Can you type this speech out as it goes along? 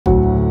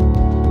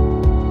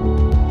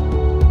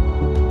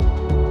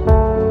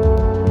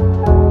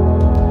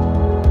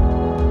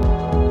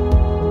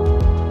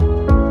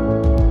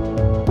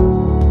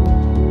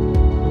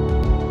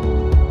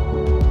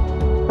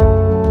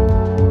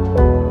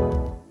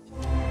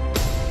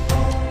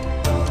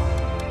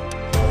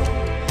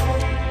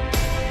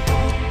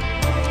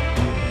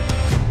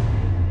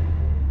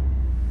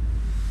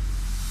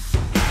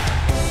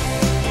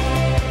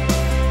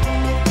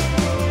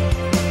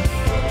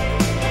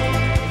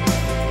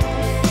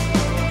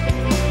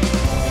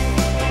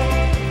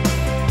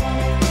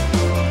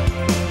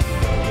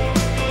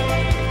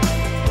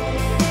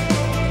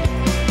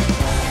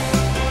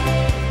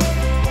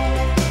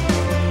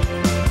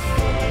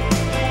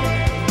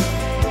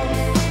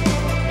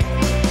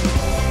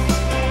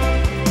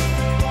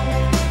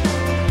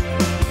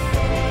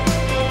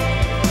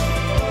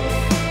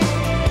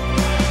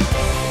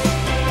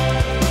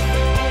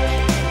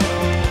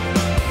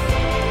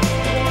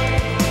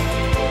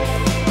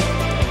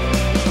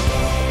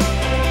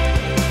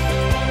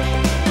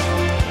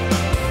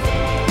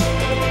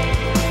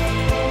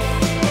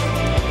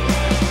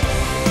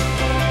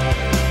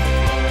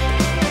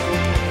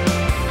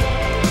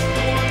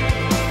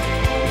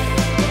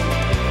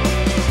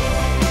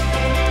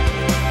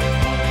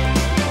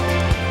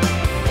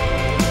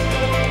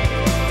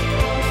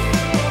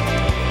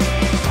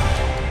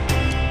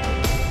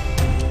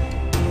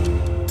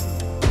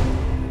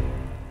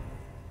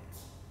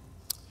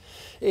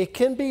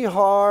can be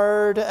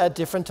hard at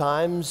different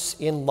times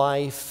in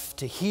life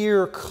to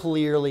hear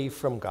clearly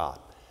from God.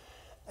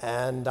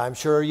 And I'm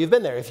sure you've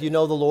been there. If you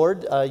know the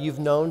Lord, you've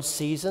known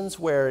seasons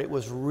where it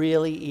was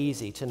really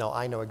easy to know,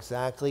 I know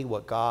exactly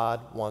what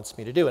God wants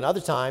me to do. And other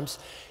times,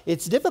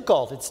 it's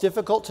difficult. It's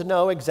difficult to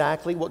know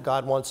exactly what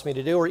God wants me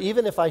to do, or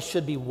even if I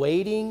should be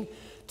waiting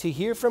to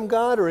hear from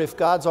God, or if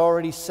God's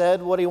already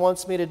said what he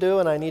wants me to do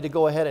and I need to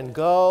go ahead and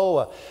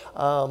go.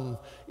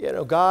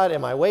 God,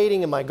 am I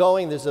waiting? Am I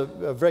going? There's a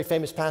very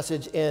famous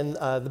passage in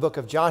the book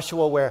of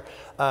Joshua where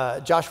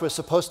Joshua is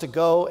supposed to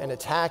go and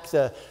attack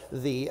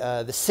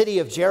the city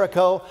of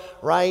Jericho,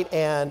 right?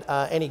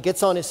 And he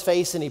gets on his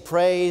face and he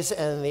prays,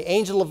 and the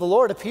angel of the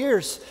Lord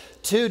appears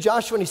to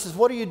Joshua and he says,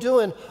 what are you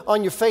doing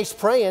on your face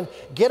praying?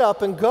 Get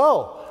up and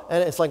go.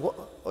 And it's like,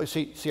 so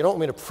you don't want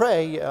me to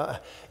pray?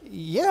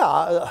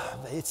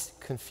 It's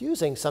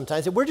confusing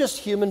sometimes. We're just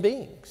human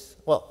beings.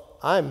 Well,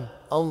 I'm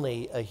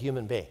only a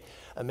human being.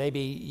 Maybe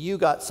you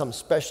got some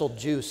special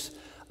juice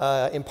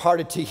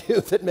imparted to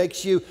you that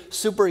makes you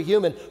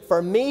superhuman.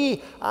 For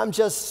me, I'm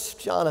just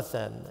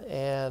Jonathan.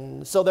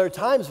 And so there are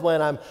times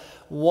when I'm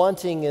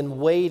wanting and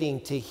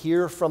waiting to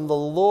hear from the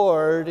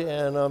Lord,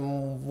 and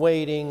I'm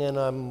waiting and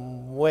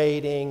I'm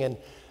waiting, and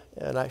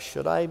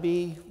should I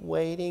be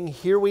waiting?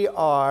 Here we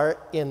are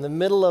in the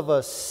middle of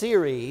a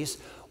series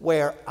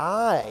where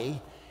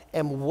I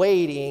am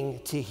waiting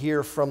to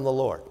hear from the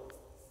Lord.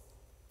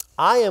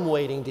 I am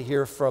waiting to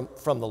hear from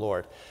the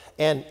Lord.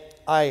 And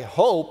I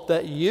hope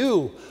that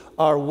you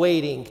are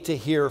waiting to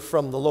hear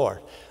from the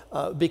Lord.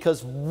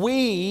 Because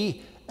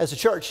we, as a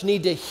church,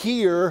 need to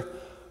hear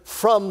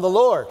from the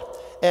Lord.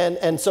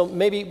 And so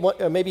maybe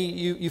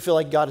you feel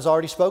like God has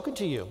already spoken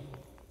to you.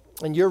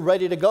 And you're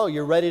ready to go.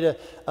 You're ready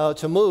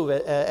to move.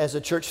 As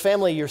a church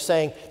family, you're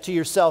saying to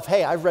yourself,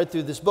 hey, I've read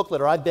through this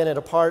booklet, or I've been at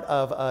a part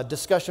of a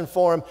discussion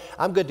forum.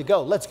 I'm good to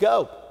go. Let's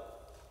go.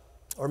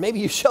 Or maybe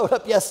you showed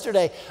up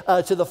yesterday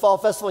to the Fall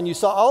Festival and you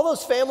saw all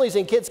those families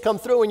and kids come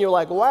through and you're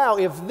like, wow,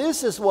 if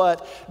this is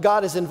what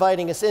God is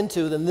inviting us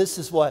into, then this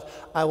is what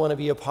I want to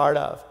be a part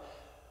of.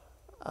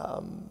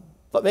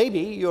 But maybe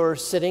you're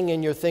sitting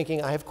and you're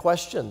thinking, I have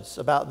questions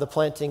about the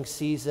planting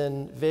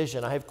season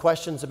vision. I have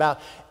questions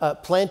about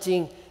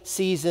planting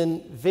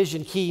season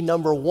vision key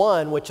number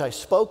 1, which I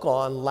spoke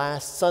on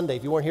last Sunday.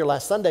 If you weren't here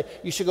last Sunday,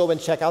 you should go and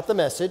check out the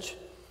message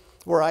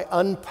where I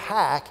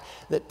unpack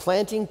that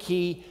planting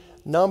key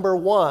number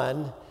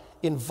 1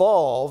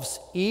 involves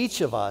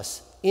each of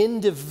us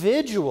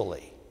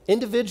individually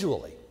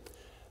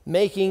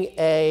making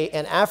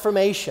an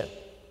affirmation.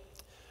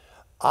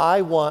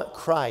 I want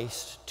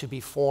Christ to be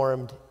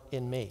formed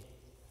in me.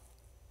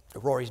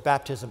 Rory's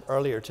baptism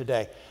earlier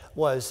today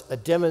was a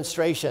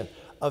demonstration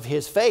of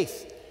his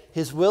faith,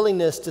 his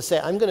willingness to say,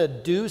 I'm going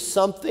to do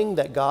something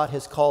that God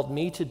has called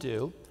me to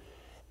do,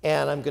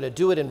 and I'm going to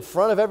do it in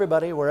front of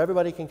everybody where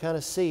everybody can kind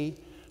of see,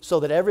 so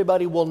that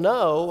everybody will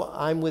know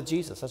I'm with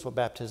Jesus. That's what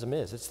baptism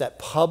is. It's that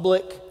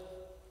public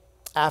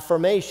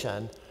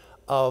affirmation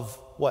of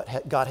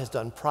what God has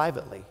done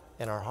privately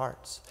in our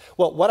hearts.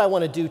 Well, what I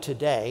want to do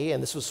today,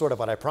 and this was sort of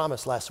what I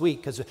promised last week,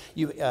 because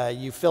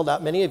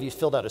many of you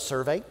filled out a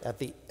survey at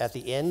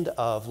the end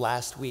of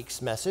last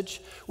week's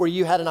message, where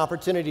you had an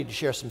opportunity to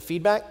share some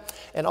feedback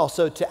and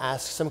also to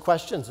ask some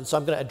questions. And so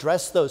I'm going to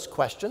address those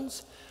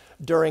questions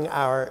during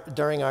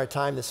our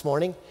time this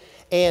morning.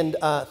 And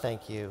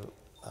thank you,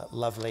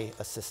 lovely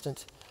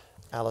assistant,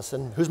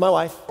 Allison, who's my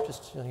wife,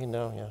 just so you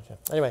know. Yeah.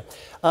 Anyway,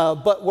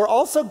 but we're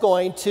also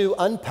going to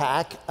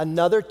unpack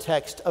another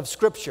text of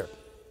Scripture.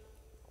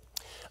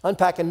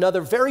 Unpack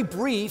another very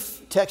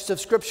brief text of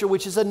Scripture,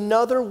 which is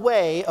another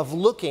way of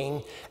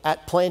looking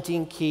at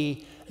planting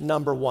key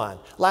number 1.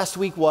 Last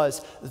week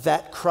was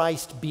that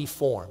Christ be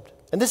formed.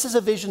 And this is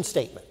a vision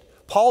statement.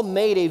 Paul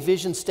made a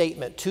vision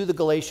statement to the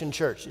Galatian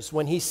churches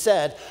when he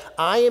said,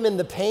 I am in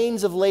the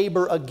pains of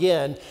labor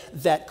again,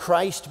 that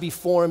Christ be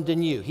formed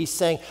in you. He's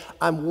saying,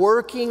 I'm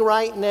working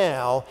right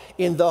now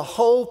in the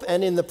hope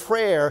and in the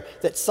prayer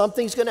that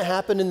something's going to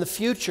happen in the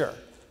future.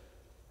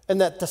 And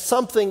that the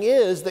something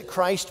is that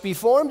Christ be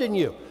formed in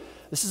you.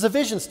 This is a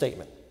vision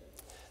statement.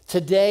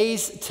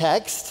 Today's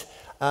text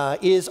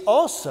is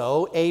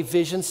also a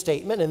vision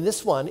statement, and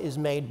this one is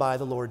made by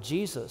the Lord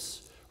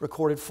Jesus,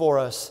 recorded for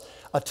us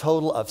a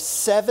total of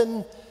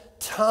 7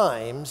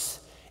 times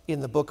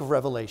in the book of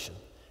Revelation.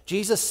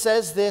 Jesus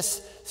says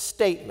this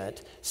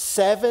statement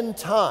 7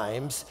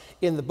 times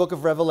in the book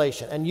of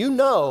Revelation. And you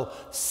know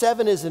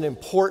 7 is an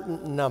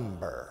important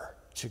number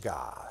to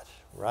God,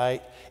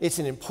 right? It's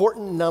an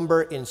important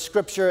number in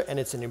Scripture, and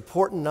it's an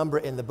important number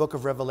in the book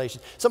of Revelation.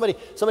 Somebody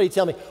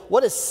tell me,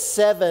 what does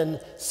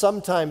 7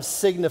 sometimes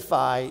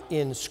signify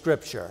in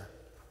Scripture?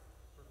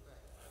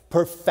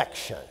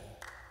 Perfection.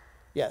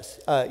 Yes,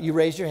 you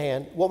raised your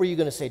hand. What were you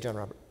going to say, John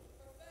Robert?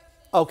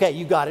 Okay,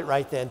 you got it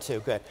right then too.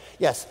 Good.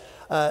 Yes.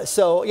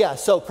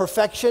 So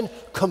perfection,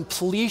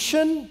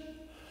 completion,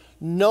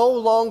 no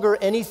longer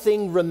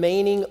anything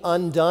remaining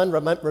undone.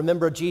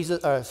 Remember,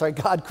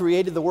 God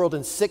created the world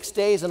in 6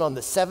 days, and on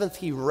the 7th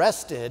he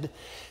rested,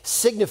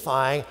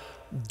 signifying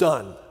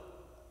done.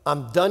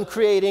 I'm done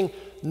creating.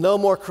 No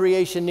more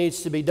creation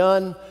needs to be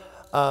done.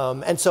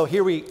 And so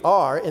here we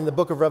are in the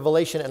book of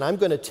Revelation, and I'm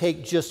going to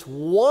take just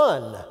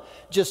one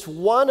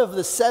of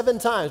the 7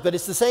 times, but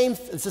it's the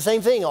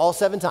same thing all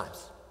 7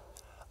 times.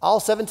 All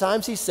 7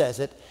 times he says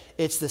it.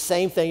 It's the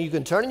same thing. You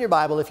can turn in your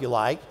Bible, if you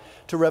like,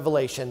 to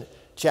Revelation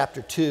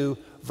chapter 2,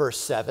 verse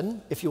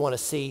 7, if you want to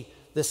see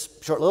this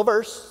short little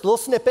verse, little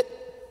snippet.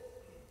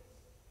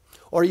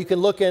 Or you can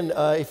look in,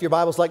 if your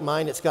Bible's like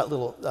mine, it's got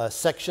little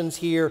sections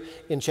here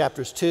in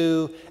chapters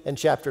 2 and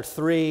chapter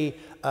 3,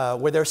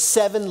 where there's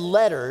 7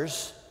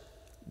 letters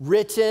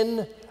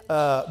written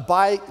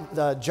by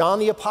John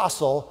the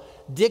Apostle,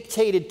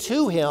 dictated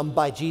to him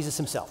by Jesus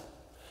himself.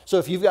 So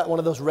if you've got one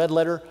of those red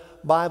letter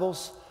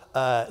Bibles,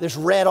 there's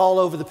red all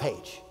over the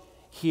page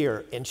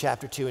here in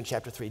chapter 2 and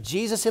chapter 3.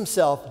 Jesus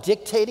himself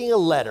dictating a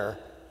letter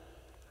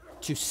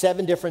to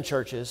 7 different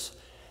churches.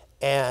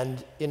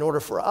 And in order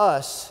for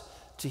us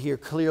to hear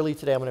clearly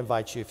today, I'm going to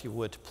invite you, if you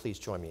would, to please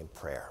join me in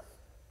prayer.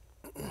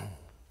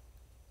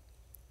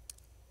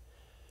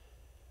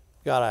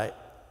 God,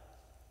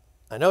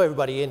 I know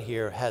everybody in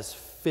here has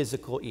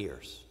physical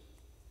ears.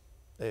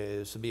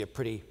 This would be a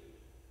pretty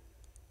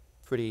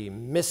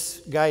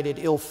misguided,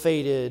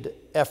 ill-fated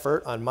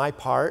effort on my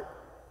part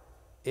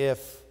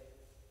if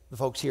the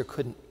folks here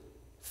couldn't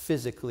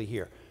physically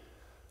hear.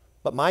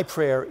 But my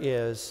prayer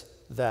is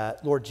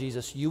that, Lord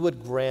Jesus, you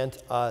would grant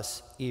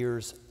us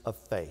ears of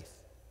faith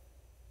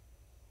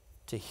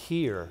to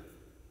hear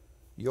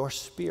your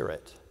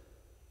Spirit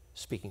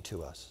speaking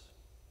to us,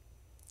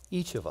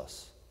 each of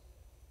us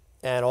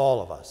and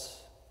all of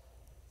us,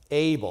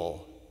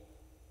 able,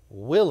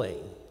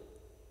 willing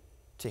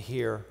to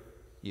hear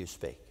you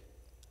speak.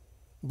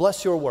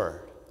 Bless your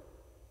word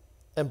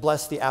and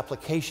bless the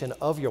application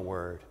of your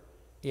word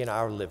in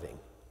our living.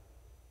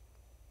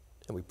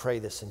 And we pray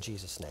this in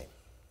Jesus' name.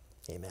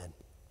 Amen.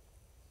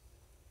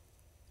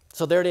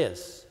 So there it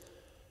is.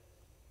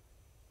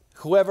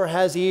 Whoever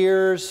has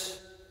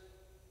ears,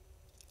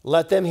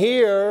 let them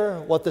hear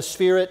what the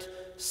Spirit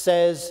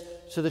says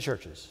to the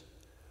churches.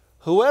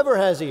 Whoever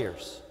has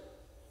ears.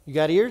 You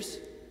got ears?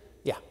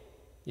 Yeah,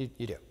 you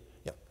do.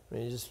 Yeah.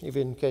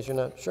 Even in case you're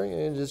not sure,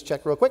 you just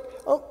check real quick.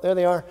 Oh, there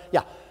they are.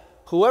 Yeah.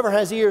 Whoever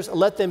has ears,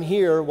 let them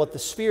hear what the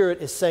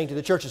Spirit is saying to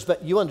the churches.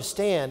 But you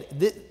understand,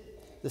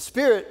 the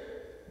Spirit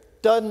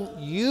doesn't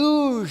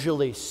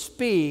usually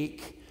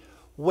speak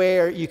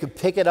where you can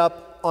pick it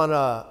up on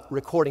a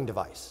recording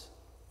device.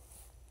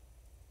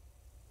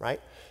 Right?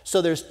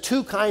 So there's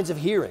 2 kinds of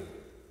hearing.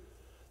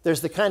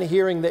 There's the kind of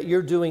hearing that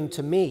you're doing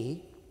to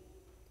me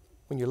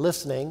when you're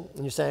listening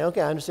and you're saying,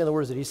 okay, I understand the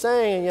words that he's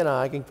saying, and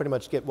I can pretty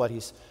much get what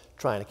he's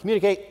trying to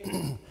communicate.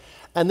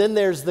 And then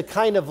there's the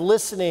kind of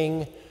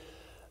listening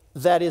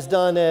that is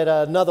done at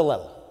another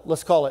level.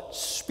 Let's call it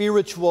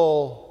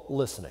spiritual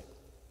listening.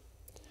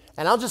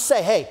 And I'll just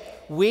say, hey,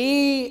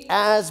 we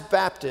as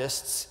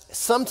Baptists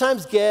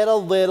sometimes get a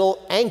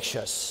little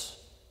anxious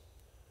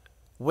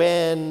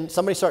when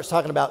somebody starts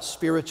talking about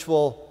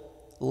spiritual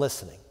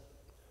listening.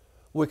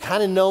 We're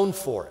kind of known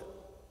for it.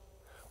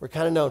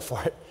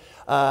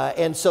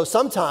 And so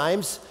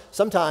sometimes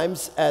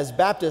as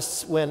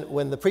Baptists,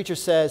 when the preacher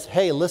says,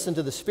 hey, listen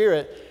to the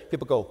Spirit,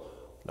 people go,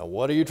 now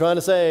what are you trying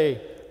to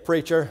say,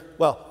 preacher?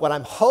 Well, what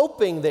I'm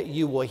hoping that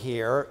you will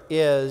hear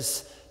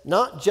is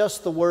not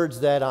just the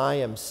words that I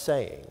am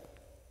saying,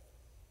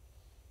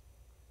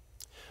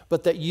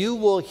 but that you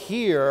will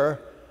hear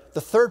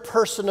the third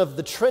person of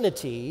the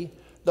Trinity,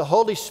 the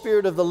Holy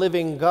Spirit of the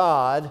living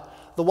God,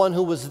 the one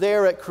who was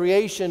there at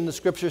creation, the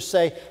scriptures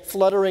say,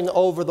 fluttering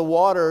over the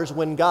waters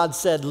when God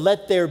said,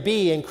 let there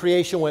be, and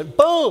creation went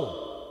boom.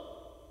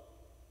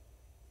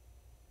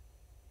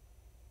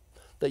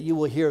 That you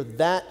will hear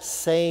that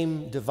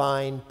same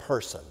divine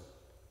person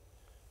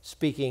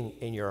speaking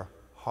in your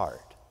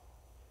heart.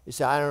 You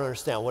say, I don't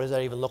understand. What does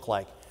that even look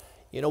like?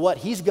 You know what?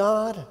 He's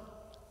God.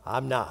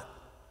 I'm not.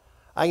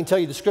 I can tell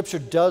you the scripture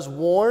does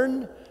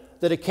warn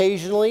that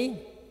occasionally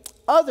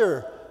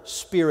other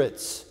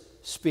spirits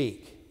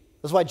speak.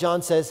 That's why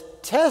John says,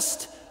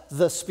 test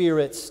the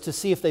spirits to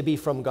see if they be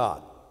from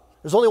God.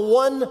 There's only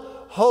one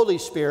Holy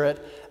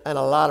Spirit and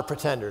a lot of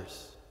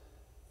pretenders.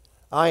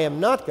 I am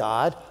not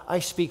God. I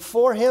speak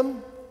for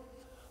him,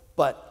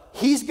 but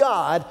he's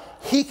God.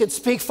 He can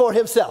speak for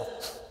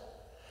himself.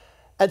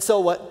 And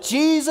so what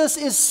Jesus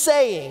is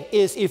saying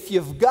is, if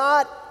you've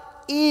got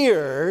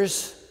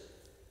ears,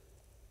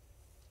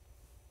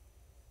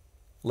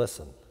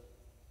 listen.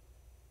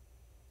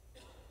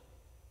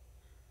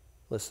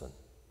 Listen.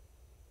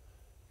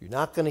 You're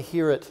not going to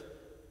hear it,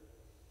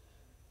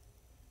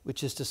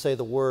 which is to say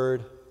the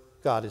word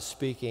God is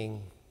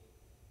speaking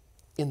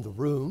in the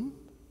room,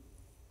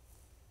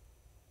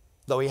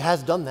 though he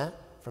has done that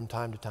from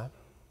time to time.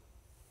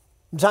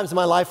 Sometimes in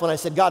my life when I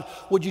said, God,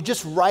 would you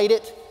just write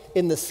it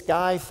in the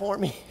sky for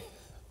me?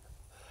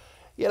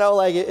 You know,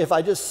 like if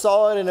I just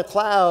saw it in a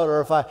cloud,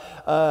 or if I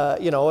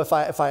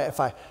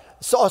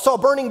saw a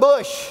burning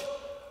bush,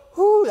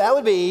 Whew, that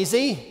would be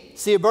easy.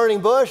 See a burning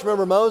bush,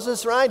 remember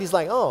Moses, right? He's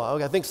like,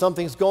 oh, I think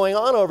something's going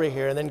on over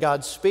here. And then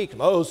God speaks,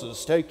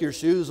 Moses, take your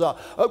shoes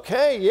off.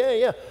 Okay,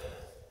 yeah.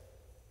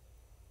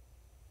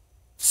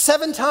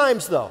 7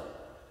 times, though,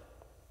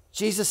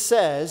 Jesus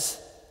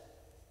says,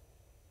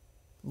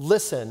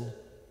 listen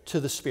to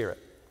the Spirit.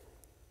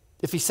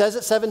 If he says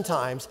it 7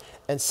 times,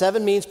 and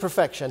 7 means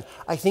perfection,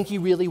 I think he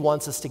really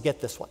wants us to get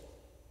this one.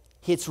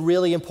 It's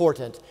really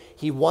important.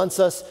 He wants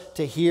us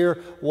to hear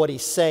what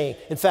he's saying.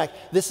 In fact,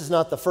 this is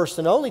not the first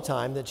and only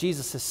time that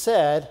Jesus has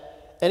said,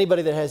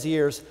 anybody that has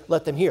ears,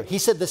 let them hear. He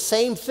said the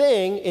same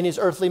thing in his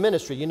earthly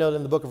ministry. You know,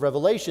 in the book of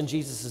Revelation,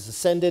 Jesus is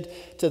ascended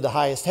to the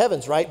highest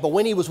heavens, right? But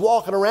when he was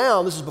walking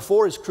around, this is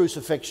before his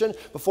crucifixion,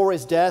 before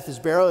his death, his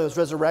burial, his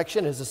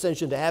resurrection, his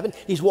ascension to heaven,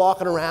 he's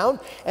walking around,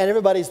 and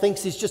everybody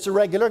thinks he's just a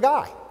regular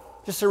guy.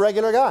 Just a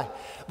regular guy.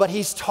 But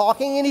he's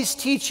talking and he's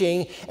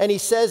teaching, and he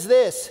says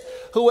this,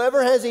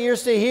 whoever has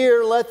ears to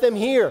hear, let them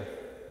hear.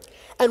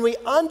 And we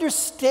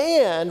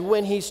understand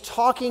when he's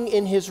talking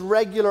in his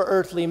regular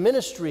earthly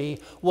ministry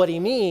what he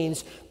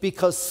means,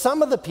 because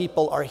some of the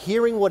people are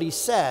hearing what he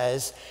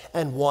says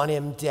and want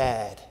him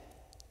dead.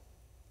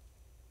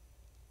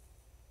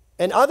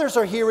 And others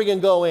are hearing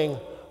and going,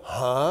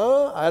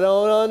 I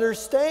don't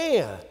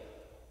understand.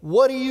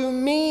 What do you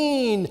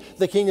mean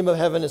the kingdom of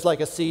heaven is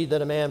like a seed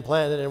that a man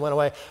planted and went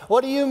away?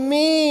 What do you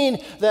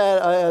mean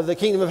that the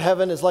kingdom of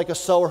heaven is like a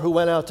sower who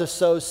went out to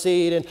sow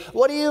seed? And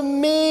what do you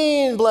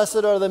mean, blessed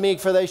are the meek,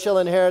 for they shall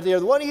inherit the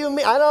earth? What do you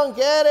mean? I don't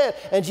get it.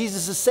 And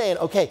Jesus is saying,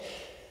 okay,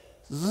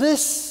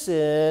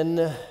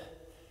 listen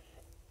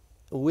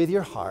with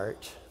your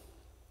heart,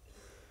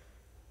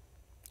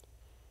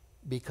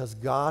 because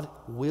God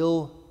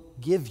will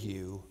give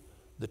you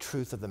the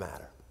truth of the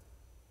matter.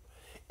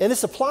 And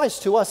this applies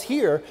to us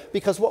here,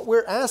 because what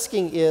we're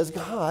asking is,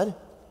 God,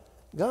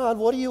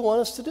 what do you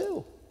want us to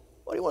do?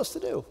 What do you want us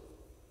to do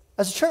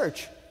as a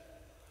church?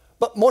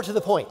 But more to the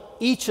point,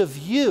 each of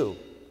you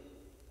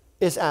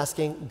is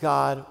asking,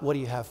 God, what do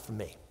you have for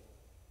me?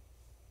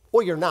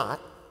 Or you're not.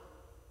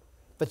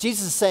 But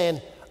Jesus is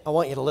saying, I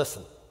want you to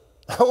listen.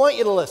 I want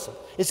you to listen.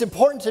 It's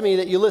important to me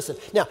that you listen.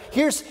 Now,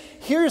 here's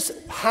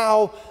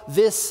how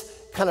this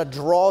kind of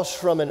draws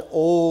from an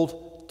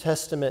Old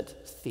Testament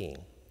theme.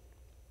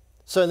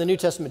 So in the New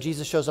Testament,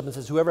 Jesus shows up and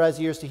says, whoever has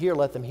ears to hear,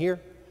 let them hear.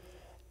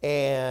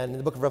 And in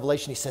the book of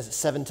Revelation, he says it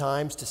 7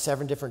 times to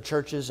 7 different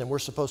churches, and we're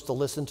supposed to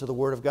listen to the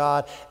Word of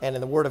God. And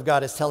in the Word of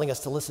God is telling us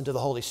to listen to the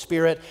Holy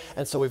Spirit.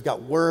 And so we've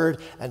got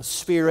Word and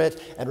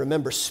Spirit, and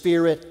remember,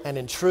 Spirit and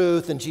in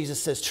truth. And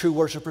Jesus says true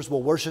worshipers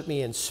will worship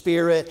me in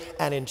spirit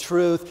and in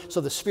truth.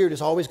 So the Spirit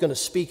is always going to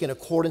speak in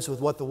accordance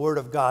with what the Word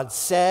of God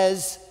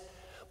says.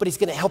 But he's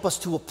going to help us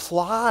to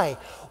apply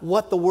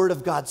what the Word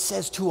of God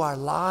says to our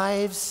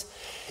lives.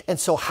 And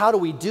so how do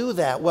we do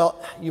that?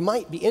 Well, you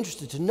might be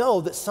interested to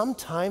know that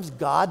sometimes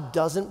God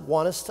doesn't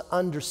want us to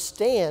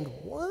understand.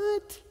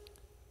 What?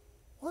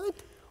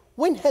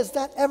 When has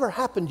that ever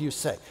happened, you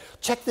say?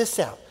 Check this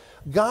out.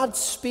 God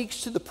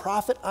speaks to the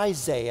prophet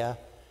Isaiah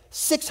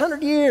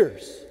 600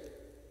 years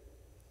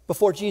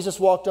before Jesus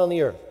walked on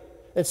the earth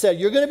and said,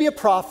 you're going to be a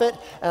prophet,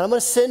 and I'm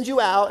going to send you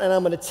out, and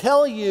I'm going to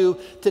tell you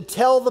to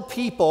tell the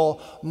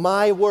people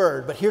my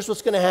word. But here's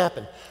what's going to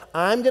happen.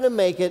 I'm going to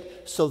make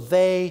it so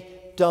they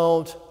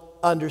don't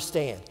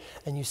understand.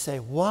 And you say,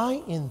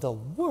 why in the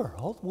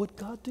world would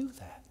God do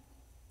that?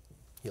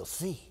 You'll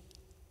see.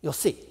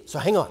 So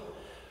hang on.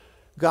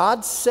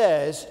 God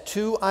says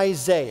to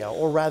Isaiah,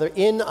 or rather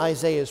in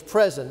Isaiah's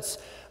presence,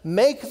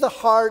 make the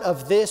heart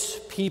of this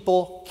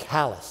people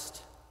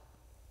calloused.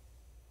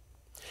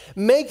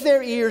 Make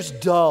their ears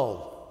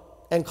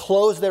dull and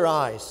close their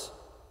eyes.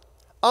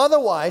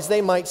 Otherwise,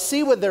 they might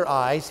see with their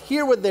eyes,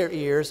 hear with their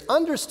ears,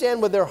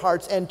 understand with their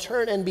hearts, and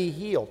turn and be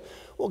healed.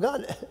 Well,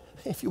 God,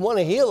 if you want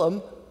to heal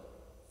them,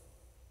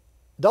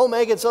 don't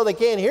make it so they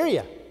can't hear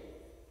you.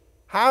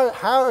 How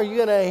are you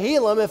going to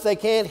heal them if they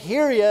can't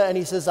hear you? And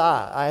he says,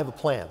 I have a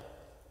plan.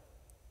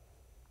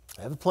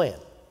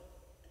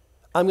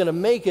 I'm going to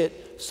make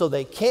it so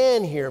they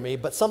can hear me,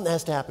 but something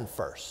has to happen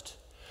first.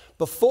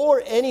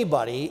 Before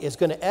anybody is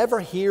going to ever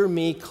hear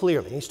me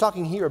clearly, and he's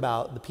talking here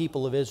about the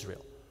people of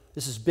Israel.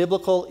 This is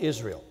biblical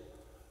Israel.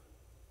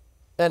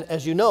 And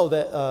as you know,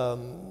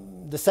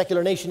 the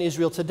secular nation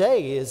Israel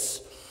today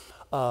is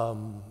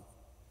full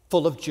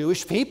of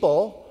Jewish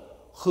people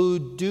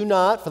who do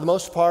not, for the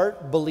most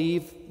part,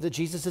 believe that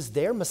Jesus is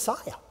their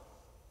Messiah.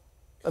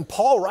 And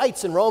Paul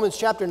writes in Romans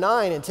chapter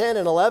 9 and 10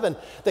 and 11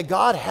 that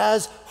God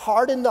has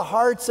hardened the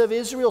hearts of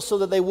Israel so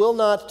that they will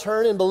not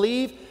turn and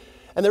believe.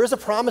 And there is a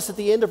promise at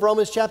the end of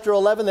Romans chapter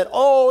 11 that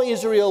all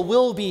Israel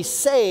will be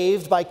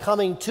saved by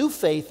coming to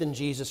faith in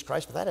Jesus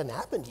Christ, but that hasn't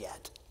happened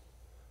yet.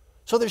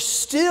 So there's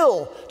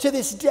still, to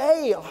this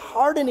day, a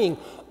hardening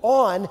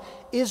on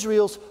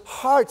Israel's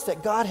hearts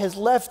that God has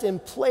left in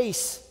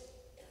place.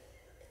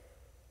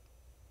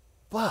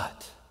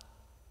 But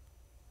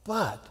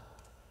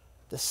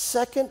the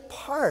second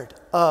part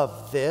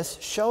of this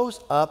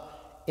shows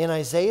up in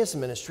Isaiah's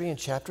ministry in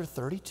chapter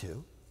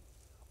 32,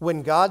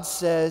 when God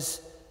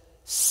says,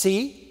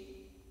 see,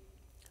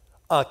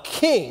 a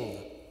king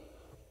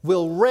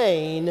will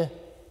reign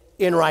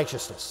in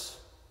righteousness.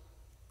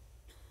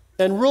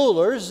 And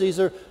rulers, these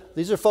are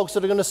folks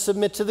that are going to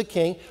submit to the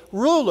king.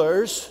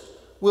 Rulers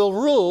will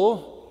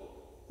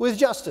rule with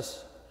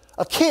justice.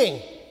 A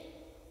king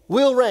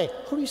will reign.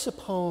 Who do you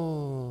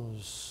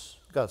suppose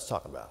God's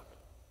talking about?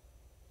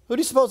 Who do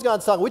you suppose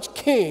God's talking about? Which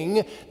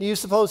king do you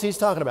suppose he's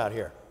talking about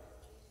here?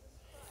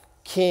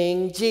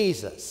 King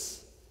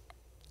Jesus.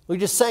 We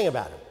just sang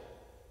about him.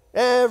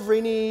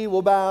 Every knee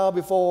will bow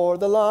before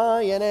the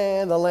lion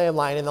and the lamb.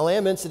 Lion and the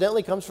lamb,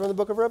 incidentally, comes from the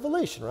book of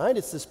Revelation, right?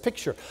 It's this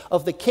picture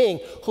of the king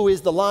who is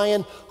the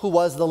lion, who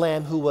was the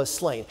lamb, who was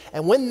slain.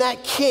 And when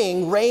that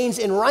king reigns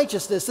in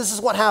righteousness, this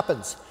is what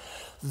happens.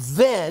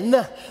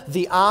 Then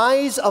the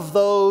eyes of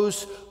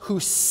those who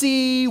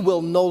see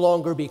will no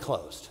longer be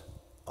closed.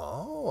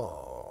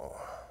 Oh.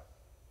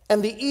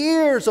 And the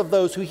ears of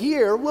those who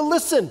hear will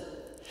listen.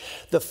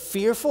 The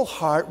fearful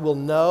heart will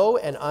know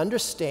and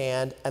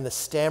understand, and the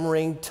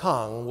stammering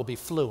tongue will be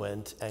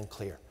fluent and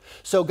clear.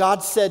 So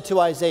God said to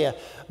Isaiah,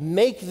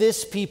 make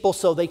this people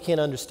so they can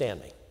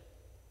understand me.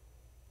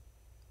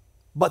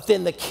 But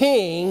then the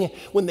king,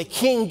 when the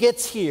king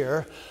gets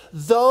here,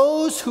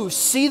 those who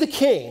see the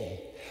king,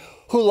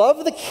 who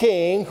love the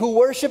king, who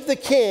worship the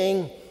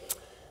king,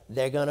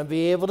 they're going to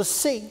be able to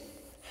see.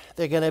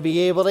 They're going to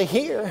be able to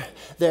hear.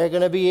 They're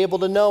going to be able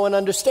to know and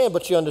understand.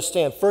 But you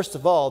understand, first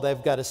of all,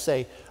 they've got to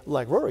say,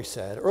 like Rory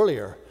said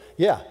earlier,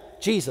 yeah,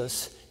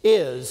 Jesus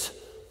is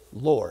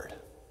Lord.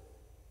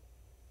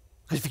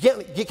 Because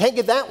if you can't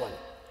get that one,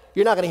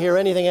 you're not going to hear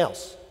anything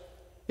else.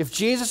 If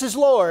Jesus is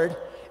Lord,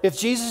 if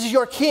Jesus is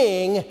your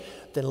king,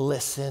 then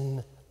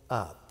listen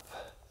up.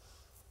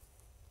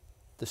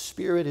 The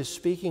Spirit is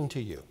speaking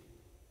to you,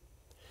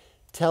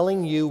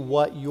 telling you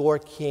what your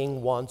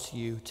king wants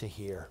you to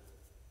hear.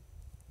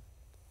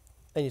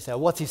 And you say,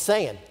 what's he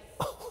saying?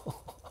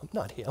 I'm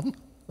not him.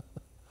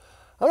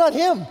 I'm not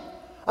him.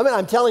 I mean,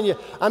 I'm telling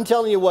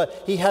you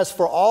what he has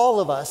for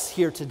all of us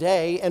here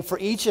today, and for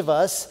each of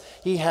us,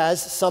 he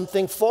has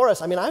something for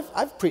us. I mean,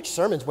 I've preached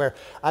sermons where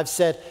I've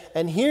said,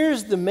 and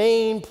here's the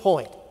main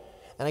point.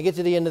 And I get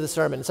to the end of the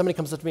sermon, and somebody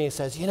comes up to me and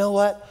says, you know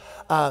what?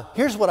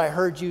 Here's what I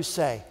heard you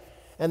say.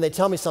 And they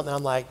tell me something.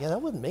 I'm like, yeah,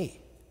 that wasn't me.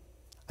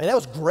 I mean, that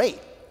was great.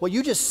 What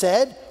you just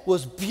said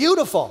was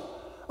beautiful.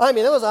 I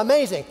mean, that was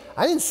amazing.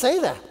 I didn't say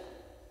that.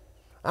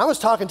 I was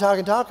talking.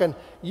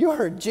 You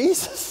heard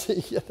Jesus.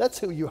 That's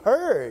who you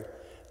heard.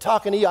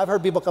 Talking to you. I've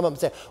heard people come up and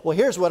say, well,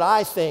 here's what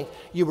I think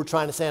you were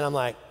trying to say. And I'm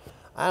like,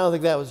 I don't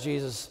think that was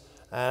Jesus.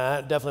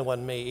 It definitely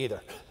wasn't me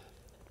either.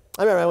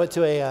 I remember I went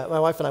to my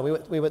wife and I,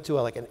 we went to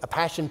a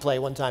passion play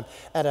one time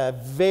at a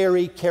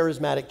very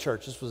charismatic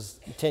church. This was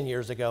 10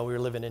 years ago. We were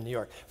living in New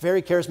York.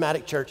 Very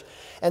charismatic church.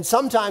 And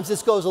sometimes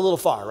this goes a little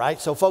far, right?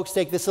 So folks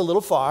take this a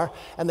little far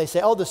and they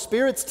say, oh, the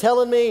Spirit's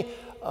telling me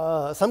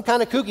some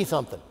kind of kooky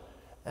something.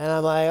 And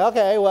I'm like,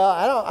 okay, well,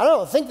 I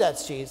don't think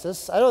that's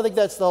Jesus. I don't think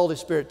that's the Holy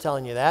Spirit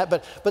telling you that.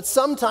 But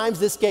sometimes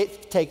this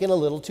gets taken a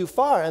little too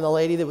far. And the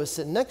lady that was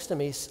sitting next to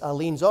me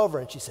leans over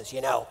and she says,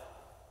 you know,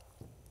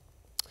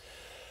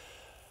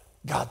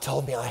 God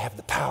told me I have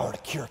the power to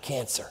cure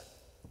cancer.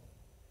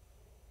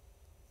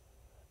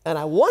 And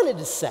I wanted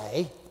to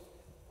say,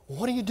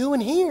 what are you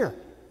doing here?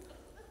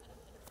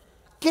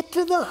 Get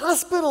to the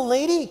hospital,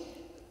 lady.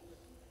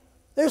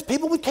 There's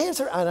people with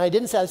cancer. And I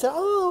didn't say, I said,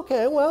 oh,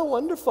 okay, well,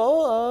 wonderful.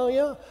 Oh,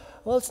 yeah.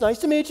 Well, it's nice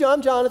to meet you.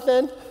 I'm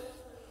Jonathan.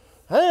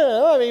 I don't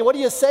know. I mean, what do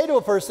you say to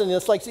a person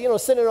that's like,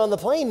 sitting on the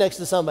plane next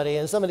to somebody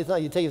and somebody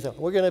tells you,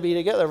 we're going to be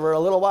together for a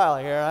little while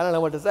here. I don't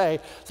know what to say.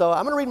 So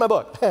I'm going to read my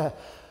book.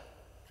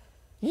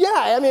 Yeah,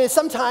 I mean,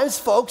 sometimes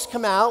folks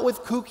come out with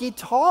kooky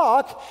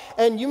talk,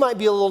 and you might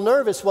be a little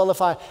nervous. Well,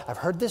 I've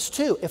heard this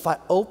too. If I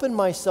open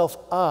myself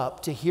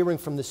up to hearing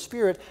from the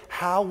Spirit,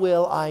 how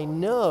will I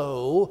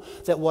know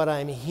that what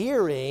I'm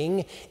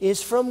hearing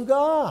is from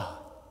God?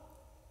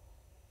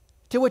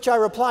 To which I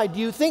replied, do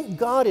you think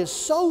God is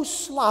so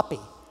sloppy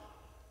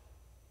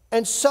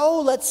and so,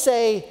 let's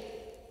say,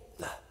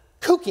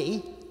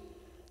 kooky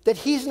that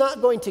he's not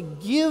going to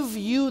give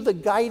you the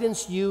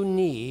guidance you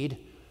need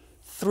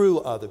through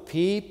other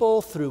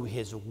people, through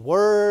his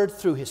word,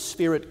 through his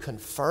Spirit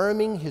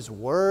confirming his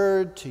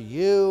word to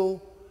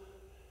you?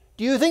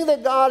 Do you think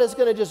that God is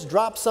going to just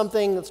drop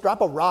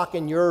a rock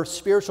in your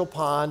spiritual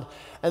pond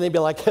and then be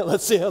like, hey,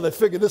 let's see how they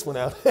figure this one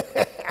out?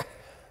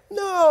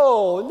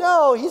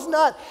 No, he's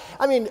not.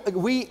 I mean,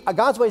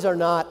 God's ways are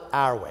not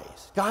our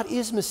ways. God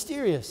is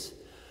mysterious.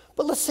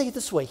 But let's say it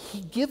this way.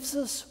 He gives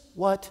us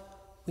what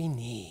we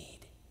need.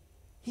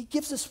 He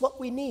gives us what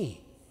we need.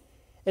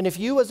 And if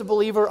you as a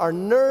believer are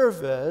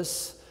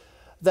nervous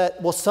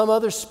that, well, some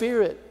other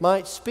spirit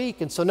might speak,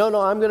 and so, no,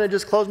 I'm going to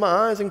just close my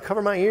eyes and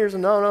cover my ears,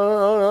 and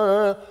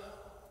no.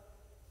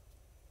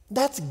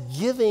 That's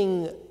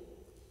giving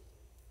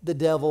the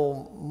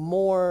devil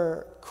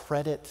more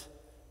credit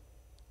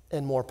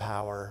and more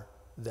power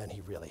than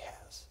he really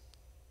has.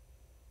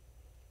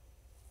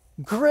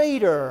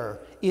 Greater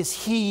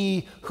is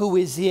he who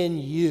is in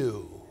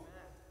you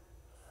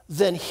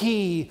than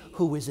he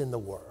who is in the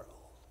world.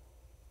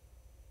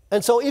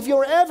 And so if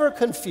you're ever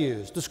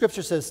confused, the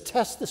scripture says,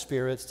 test the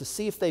spirits to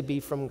see if they be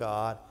from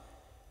God.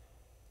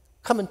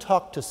 Come and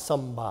talk to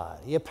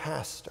somebody, a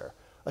pastor,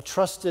 a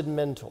trusted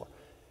mentor,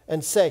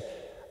 and say,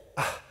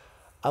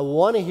 I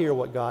want to hear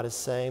what God is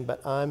saying,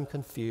 but I'm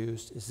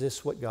confused. Is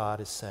this what God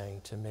is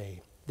saying to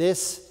me?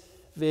 This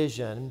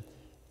vision,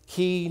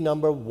 key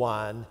number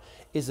 1,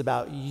 is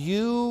about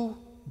you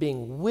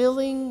being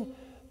willing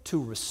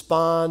to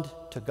respond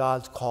to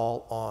God's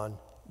call on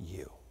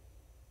you.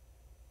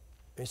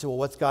 And you say, well,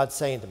 what's God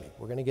saying to me?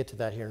 We're going to get to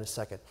that here in a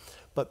second.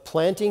 But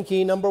planting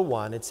key number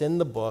 1, it's in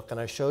the book, and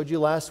I showed you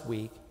last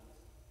week,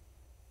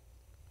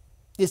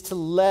 is to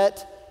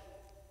let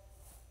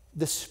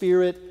the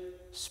Spirit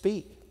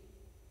speak.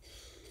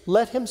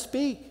 Let him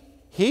speak.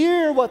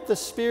 Hear what the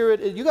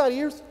Spirit is. You got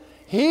ears?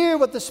 Hear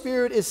what the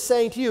Spirit is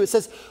saying to you. It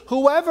says,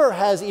 whoever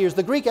has ears.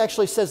 The Greek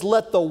actually says,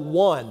 let the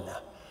one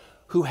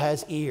who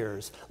has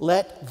ears,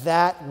 let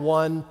that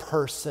one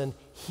person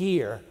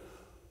hear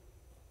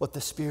what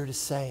the Spirit is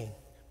saying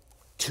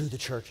to the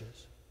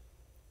churches.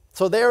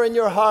 So there in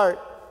your heart,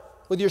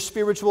 with your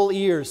spiritual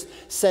ears,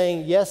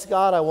 saying, yes,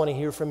 God, I want to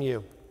hear from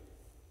you.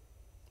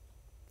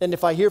 And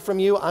if I hear from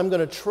you, I'm going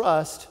to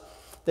trust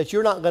that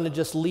you're not going to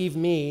just leave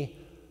me,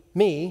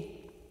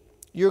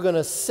 you're going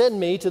to send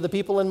me to the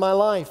people in my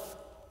life.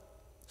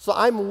 So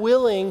I'm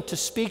willing to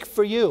speak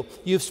for you.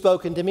 You've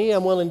spoken to me,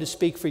 I'm willing to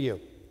speak for you.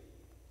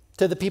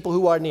 To the people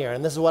who are near.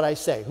 And this is what I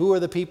say. Who are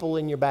the people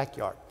in your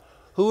backyard?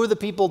 Who are the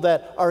people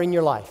that are in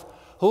your life?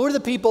 Who are the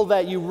people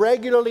that you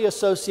regularly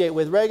associate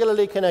with,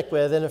 regularly connect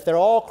with? And if they're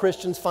all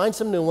Christians, find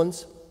some new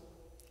ones.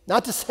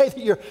 Not to say that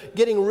you're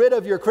getting rid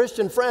of your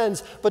Christian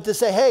friends, but to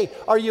say, hey,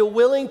 are you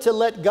willing to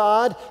let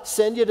God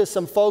send you to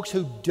some folks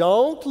who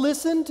don't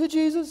listen to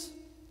Jesus?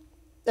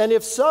 And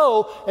if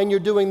so, and you're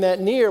doing that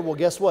near, well,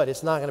 guess what?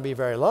 It's not going to be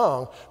very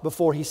long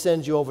before he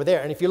sends you over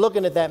there. And if you're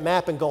looking at that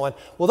map and going,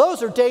 well,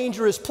 those are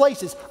dangerous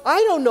places, I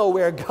don't know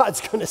where God's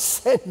going to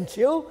send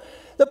you.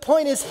 The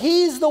point is,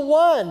 he's the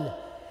one.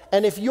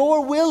 And if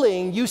you're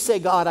willing, you say,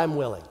 God, I'm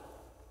willing.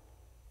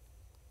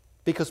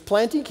 Because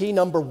planting key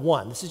number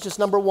 1, this is just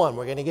number 1.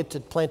 We're going to get to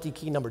planting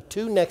key number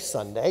 2 next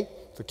Sunday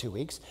for 2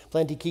 weeks.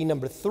 Planting key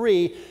number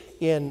 3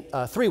 in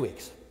 3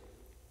 weeks.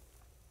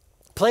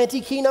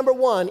 Planting key number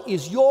 1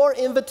 is your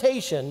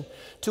invitation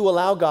to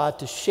allow God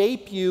to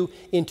shape you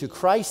into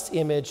Christ's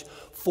image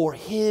for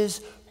his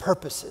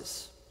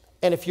purposes.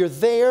 And if you're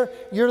there,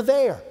 you're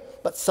there.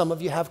 But some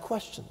of you have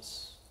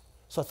questions.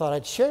 So I thought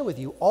I'd share with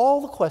you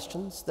all the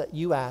questions that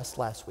you asked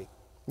last week.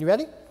 You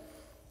ready?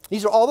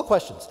 These are all the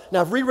questions.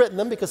 Now, I've rewritten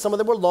them because some of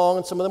them were long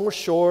and some of them were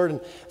short.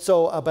 And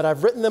so, but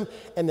I've written them,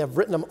 and I've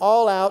written them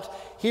all out.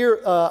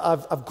 Here,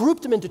 I've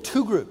grouped them into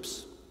 2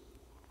 groups.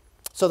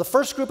 So the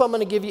first group I'm going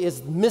to give you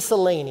is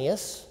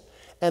miscellaneous.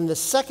 And the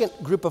second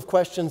group of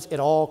questions,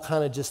 it all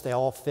kind of just, they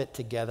all fit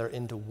together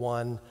into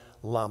one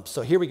lump.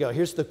 So here we go.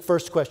 Here's the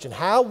first question.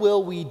 How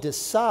will we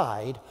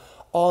decide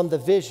on the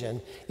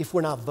vision if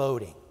we're not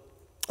voting?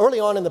 Early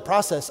on in the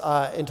process,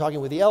 in talking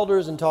with the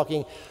elders and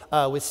talking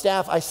with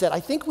staff, I said, I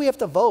think we have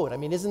to vote. I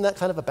mean, isn't that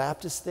kind of a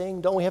Baptist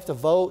thing? Don't we have to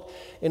vote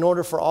in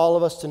order for all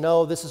of us to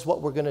know this is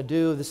what we're going to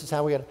do, this is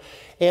how we're going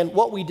to... And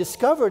what we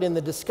discovered in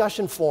the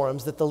discussion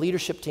forums that the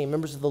leadership team,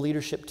 members of the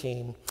leadership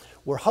team,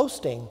 were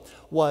hosting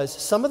was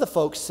some of the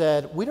folks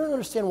said, we don't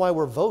understand why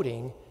we're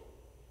voting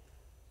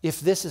if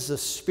this is a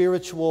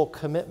spiritual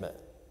commitment.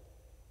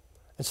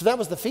 And so that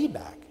was the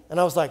feedback. And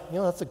I was like,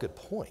 that's a good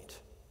point.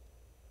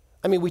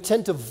 I mean, we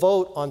tend to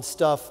vote on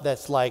stuff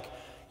that's like,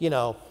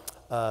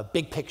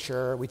 big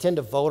picture. We tend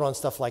to vote on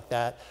stuff like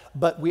that.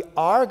 But we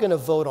are going to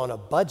vote on a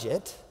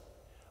budget.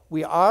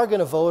 We are going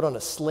to vote on a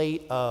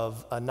slate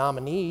of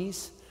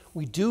nominees.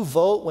 We do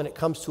vote when it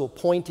comes to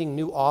appointing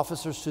new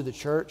officers to the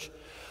church.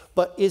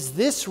 But is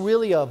this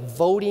really a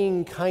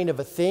voting kind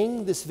of a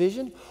thing, this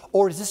vision?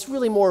 Or is this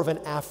really more of an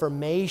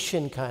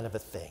affirmation kind of a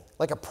thing,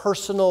 like a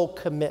personal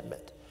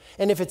commitment?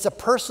 And if it's a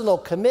personal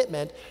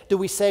commitment, do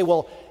we say,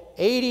 well,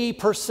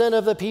 80%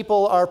 of the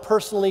people are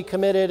personally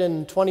committed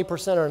and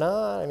 20% are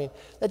not? I mean,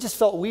 that just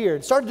felt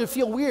weird. It started to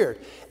feel weird.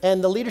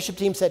 And the leadership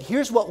team said,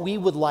 here's what we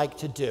would like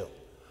to do.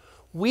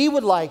 We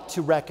would like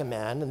to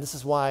recommend, and this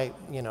is why,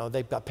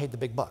 they've got paid the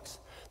big bucks.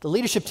 The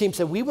leadership team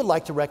said, we would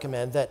like to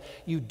recommend that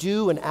you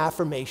do an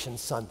affirmation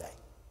Sunday.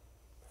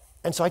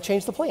 And so I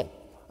changed the plan.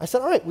 I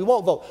said, all right, we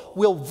won't vote.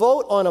 We'll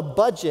vote on a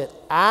budget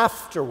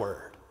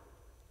afterward,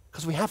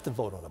 because we have to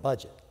vote on a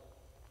budget.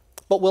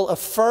 But we'll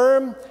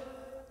affirm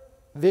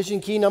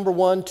vision key number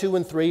 1, 2,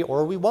 and 3,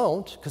 or we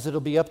won't, because it'll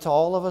be up to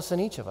all of us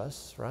and each of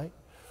us, right?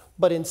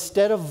 But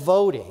instead of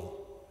voting,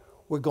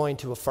 we're going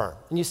to affirm.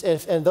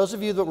 And those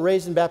of you that were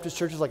raised in Baptist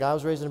churches, like I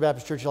was raised in a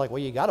Baptist church, you're like,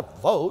 well, you got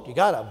to vote.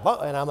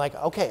 And I'm like,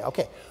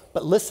 okay.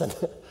 But listen,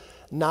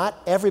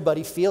 not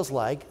everybody feels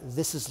like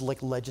this is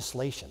like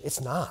legislation.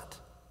 It's not.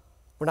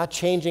 We're not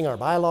changing our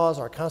bylaws,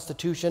 our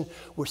Constitution.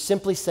 We're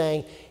simply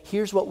saying,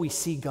 here's what we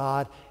see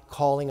God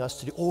calling us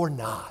to do, or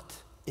not.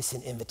 It's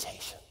an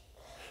invitation.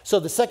 So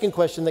the second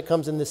question that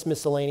comes in this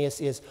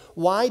miscellaneous is,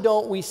 why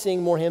don't we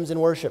sing more hymns in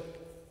worship?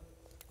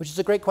 Which is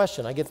a great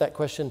question. I get that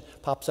question,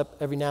 pops up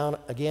every now and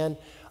again.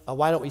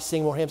 why don't we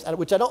sing more hymns?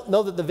 Which I don't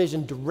know that the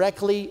vision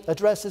directly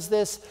addresses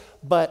this,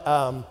 but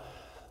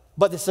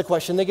this is a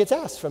question that gets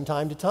asked from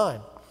time to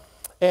time.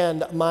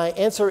 And my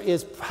answer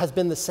has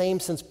been the same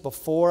since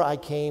before I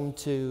came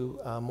to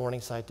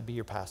Morningside to be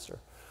your pastor,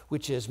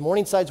 which is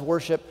Morningside's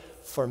worship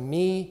for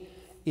me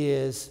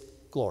is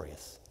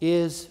glorious,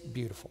 is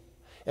beautiful.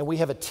 And we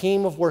have a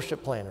team of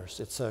worship planners.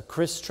 It's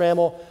Chris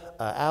Trammell,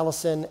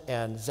 Allison,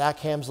 and Zach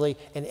Hamsley.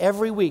 And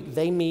every week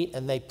they meet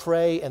and they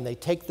pray and they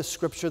take the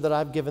scripture that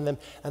I've given them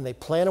and they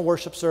plan a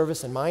worship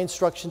service. And my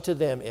instruction to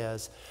them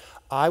is,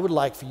 I would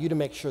like for you to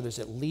make sure there's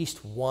at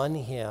least one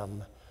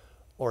hymn,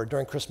 or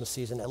during Christmas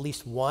season, at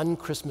least one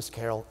Christmas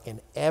carol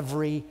in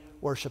every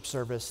worship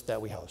service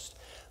that we host.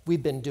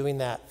 We've been doing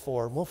that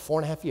for,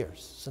 4.5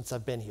 years since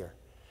I've been here.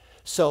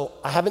 So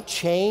I haven't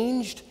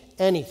changed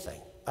anything.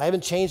 I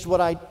haven't changed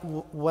what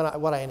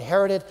I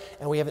inherited,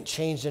 and we haven't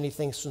changed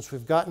anything since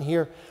we've gotten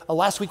here.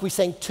 Last week we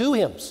sang 2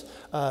 hymns.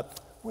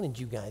 What did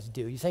you guys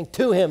do? You sang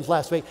 2 hymns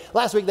last week.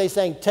 Last week they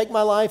sang Take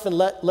My Life and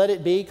Let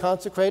It Be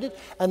Consecrated,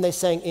 and they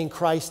sang In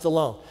Christ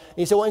Alone. And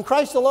you say, well, In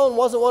Christ Alone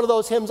wasn't one of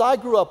those hymns I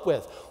grew up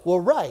with. Well,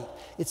 right,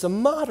 it's a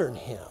modern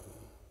hymn.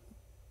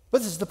 But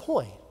this is the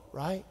point,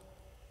 right?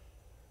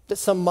 That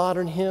some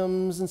modern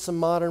hymns and some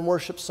modern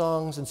worship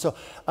songs, and so,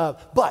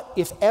 but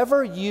if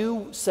ever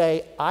you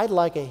say, I'd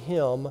like a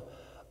hymn,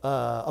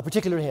 a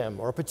particular hymn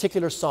or a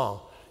particular song,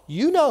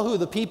 you know who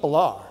the people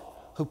are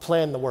who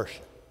plan the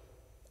worship.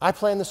 I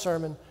plan the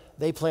sermon,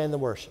 they plan the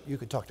worship. You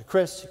could talk to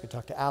Chris, you could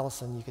talk to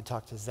Allison, you could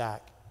talk to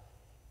Zach.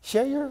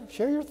 Share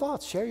your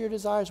thoughts, share your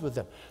desires with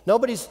them.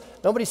 Nobody's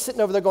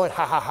sitting over there going,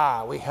 ha, ha,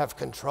 ha, we have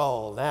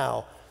control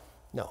now.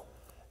 No,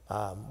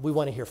 we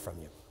want to hear from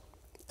you.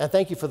 And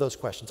thank you for those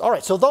questions. All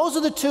right, so those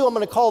are the 2, I'm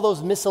going to call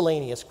those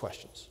miscellaneous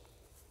questions.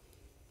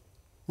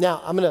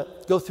 Now, I'm going to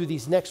go through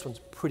these next ones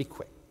pretty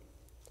quick.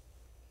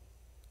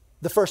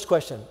 The first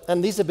question,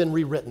 and these have been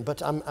rewritten,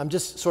 but I'm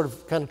just sort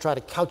of kind of trying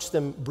to couch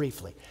them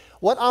briefly.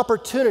 What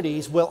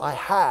opportunities will I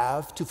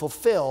have to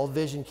fulfill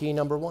vision key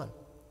number 1?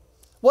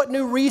 What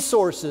new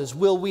resources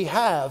will we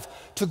have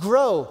to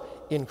grow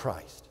in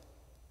Christ?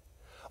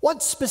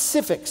 What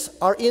specifics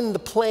are in the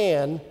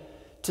plan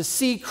to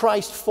see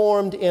Christ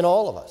formed in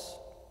all of us?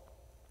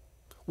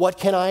 What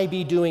can I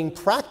be doing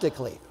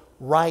practically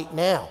right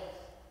now?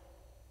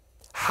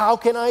 How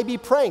can I be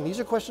praying? These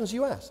are questions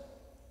you ask.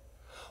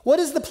 What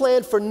is the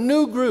plan for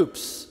new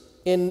groups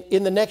in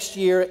the next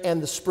year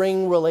and the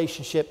spring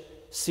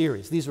relationship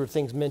series? These were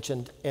things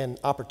mentioned in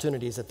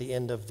opportunities at the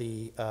end of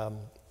this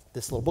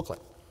little booklet.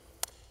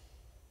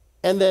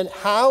 And then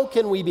how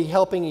can we be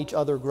helping each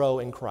other grow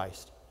in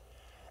Christ?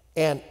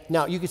 And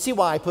now you can see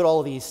why I put all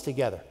of these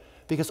together,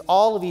 because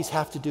all of these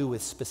have to do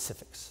with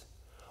specifics.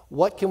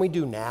 What can we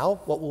do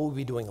now? What will we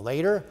be doing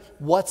later?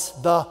 What's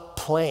the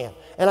plan?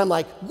 And I'm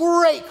like,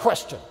 great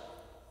question.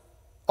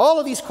 All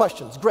of these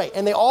questions, great.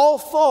 And they all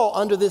fall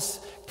under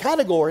this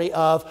category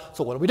of,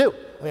 so what do we do?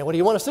 I mean, what do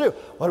you want us to do?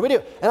 What do we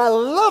do? And I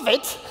love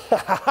it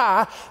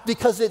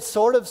because it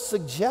sort of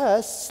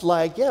suggests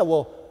like, yeah,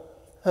 well,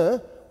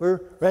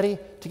 we're ready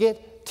to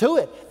get to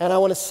it. And I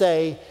want to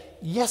say,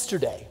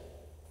 yesterday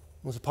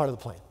was a part of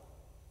the plan.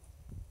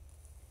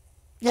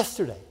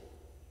 Yesterday,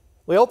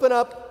 we open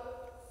up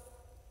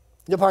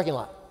the parking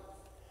lot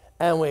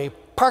and we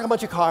park a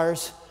bunch of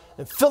cars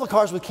and fill the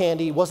cars with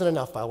candy. It wasn't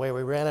enough, by the way.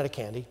 We ran out of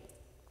candy.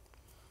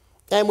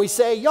 And we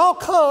say, y'all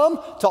come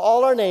to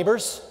all our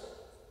neighbors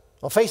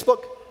on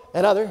Facebook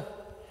and other,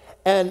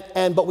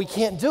 but we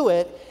can't do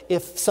it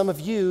if some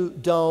of you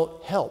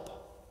don't help.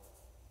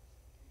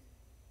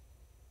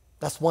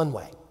 That's one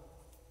way.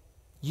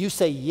 You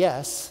say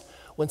yes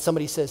when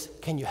somebody says,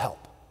 can you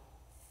help?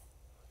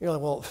 You're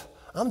like, well,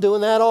 I'm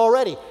doing that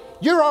already.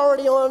 You're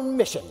already on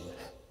mission.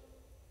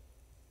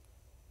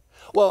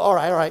 Well, all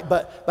right,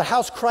 but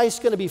how's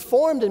Christ going to be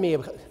formed in me?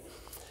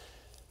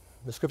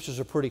 The scriptures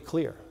are pretty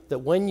clear that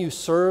when you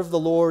serve the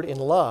Lord in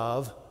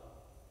love,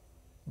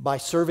 by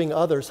serving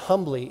others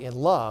humbly in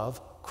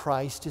love,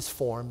 Christ is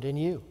formed in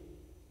you.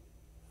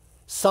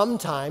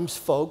 Sometimes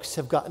folks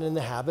have gotten in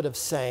the habit of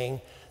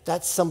saying,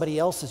 that's somebody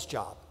else's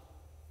job.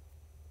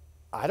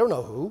 I don't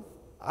know who.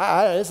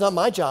 It's not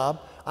my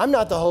job. I'm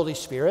not the Holy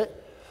Spirit.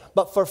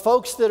 But for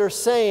folks that are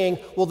saying,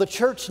 well, the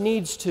church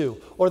needs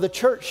to, or the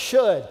church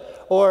should,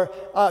 or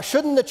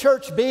shouldn't the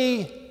church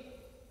be,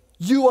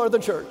 you are the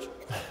church.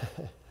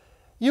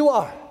 You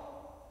are.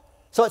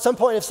 So at some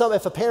point,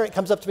 if a parent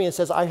comes up to me and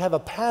says, I have a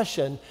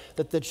passion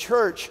that the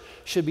church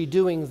should be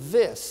doing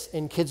this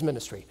in kids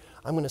ministry,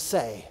 I'm going to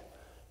say,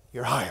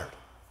 you're hired.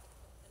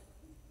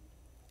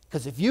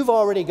 Because if you've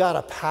already got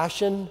a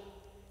passion,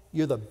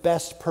 you're the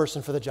best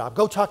person for the job.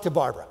 Go talk to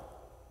Barbara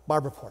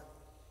Port.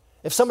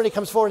 If somebody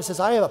comes forward and says,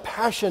 I have a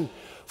passion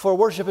for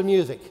worship and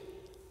music,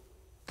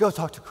 go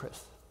talk to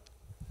Chris.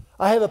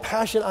 I have a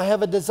passion, I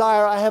have a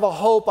desire, I have a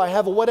hope, I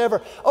have a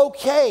whatever.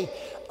 Okay,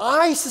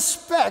 I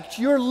suspect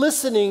you're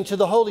listening to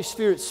the Holy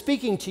Spirit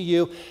speaking to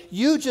you.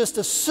 You just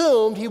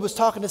assumed he was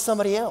talking to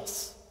somebody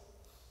else.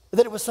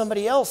 that it was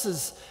somebody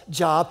else's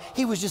job.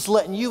 He was just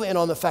letting you in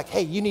on the fact,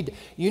 hey, you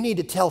need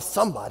to tell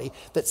somebody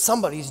that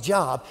somebody's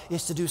job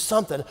is to do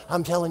something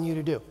I'm telling you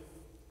to do.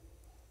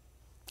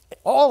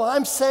 All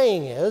I'm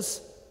saying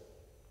is,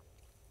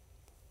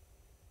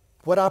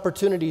 what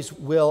opportunities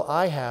will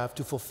I have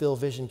to fulfill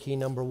vision key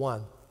number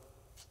 1?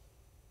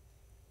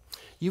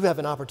 You have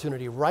an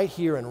opportunity right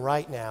here and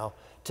right now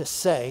to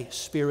say,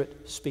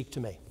 Spirit, speak to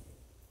me.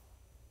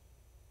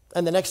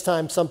 And the next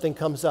time something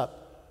comes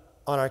up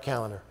on our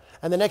calendar,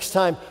 and the next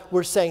time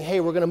we're saying,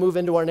 hey, we're going to move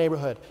into our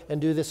neighborhood and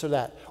do this or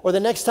that. Or the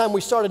next time we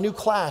start a new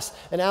class,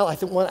 and I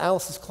think one of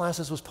Alice's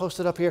classes was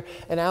posted up here,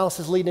 and Alice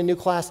is leading a new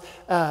class.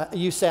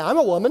 You say, I'm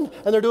a woman,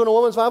 and they're doing a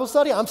woman's Bible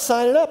study. I'm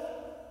signing up.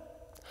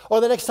 Or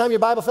the next time your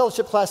Bible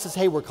fellowship class says,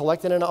 hey, we're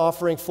collecting an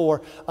offering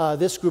for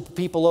this group of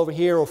people over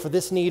here or for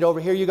this need over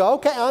here. You go,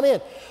 okay, I'm in.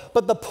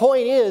 But the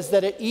point is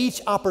that at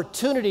each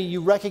opportunity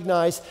you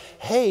recognize,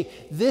 hey,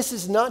 this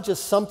is not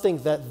just something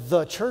that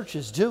the church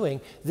is doing.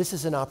 This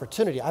is an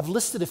opportunity. I've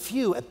listed a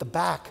few at the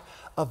back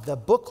of the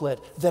booklet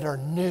that are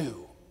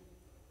new.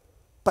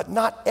 But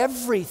not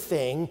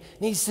everything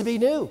needs to be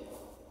new.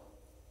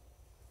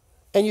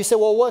 And you say,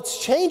 well,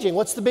 what's changing?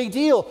 What's the big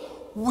deal?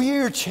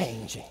 We're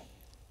changing.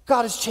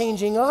 God is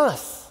changing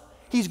us.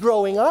 He's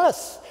growing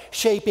us,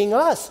 shaping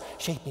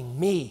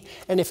me.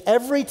 And if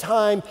every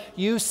time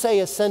you say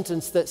a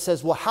sentence that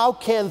says, well, how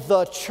can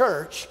the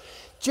church,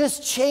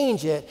 just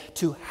change it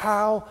to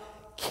how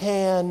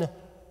can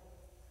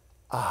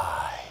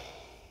I?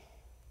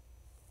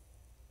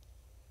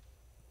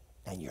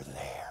 And you're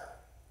there.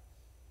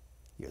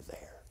 You're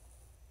there.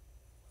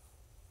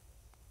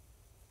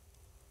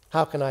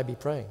 How can I be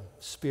praying?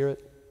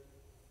 Spirit,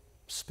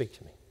 speak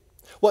to me.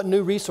 What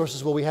new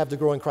resources will we have to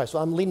grow in Christ?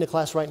 Well, I'm leading a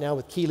class right now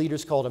with key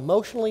leaders called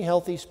Emotionally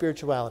Healthy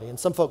Spirituality. And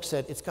some folks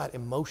said, it's got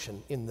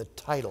emotion in the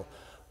title.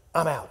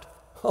 I'm out.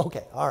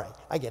 Okay, all right,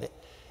 I get it.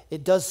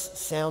 It does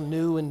sound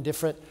new and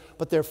different,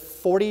 but there are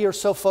 40 or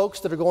so folks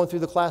that are going through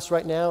the class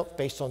right now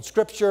based on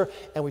Scripture,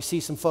 and we see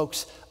some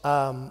folks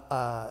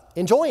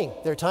enjoying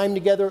their time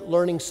together,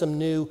 learning some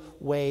new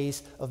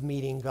ways of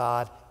meeting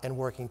God and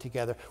working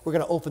together. We're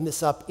going to open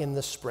this up in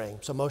the spring.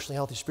 So Emotionally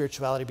Healthy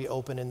Spirituality will be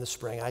open in the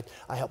spring.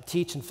 I help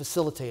teach and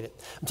facilitate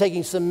it. I'm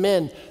taking some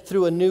men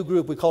through a new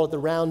group. We call it the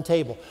Round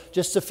Table.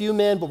 Just a few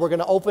men, but we're going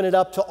to open it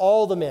up to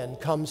all the men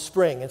come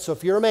spring. And so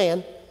if you're a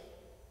man,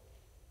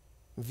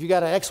 if you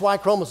got an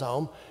XY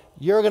chromosome,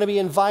 you're going to be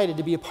invited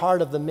to be a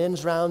part of the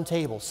men's round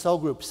table, cell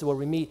groups where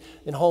we meet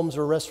in homes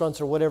or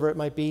restaurants or whatever it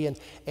might be,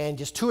 and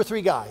just 2 or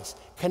 3 guys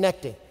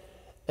connecting.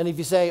 And if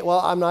you say, well,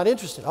 I'm not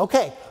interested,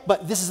 okay,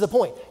 but this is the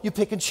point. You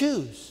pick and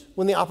choose.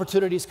 When the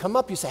opportunities come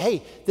up, you say,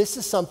 hey, this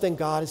is something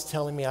God is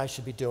telling me I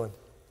should be doing.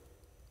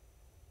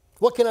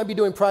 What can I be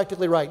doing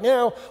practically right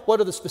now? What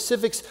are the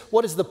specifics?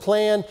 What is the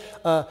plan?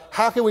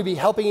 How can we be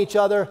helping each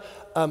other?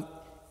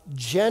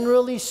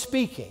 Generally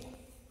speaking,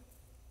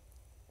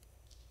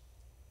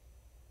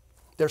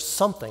 there's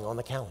something on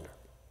the calendar.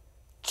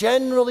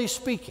 Generally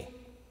speaking,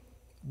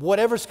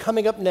 whatever's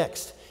coming up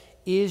next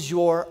is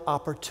your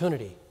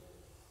opportunity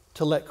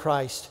to let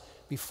Christ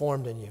be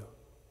formed in you.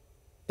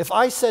 If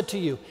I said to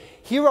you,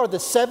 here are the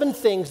 7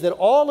 things that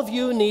all of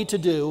you need to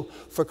do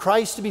for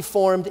Christ to be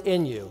formed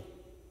in you,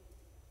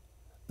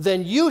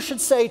 then you should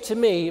say to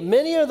me,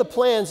 many are the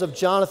plans of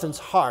Jonathan's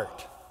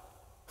heart.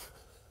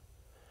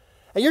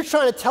 And you're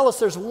trying to tell us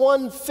there's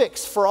one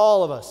fix for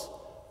all of us,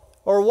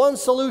 or one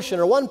solution,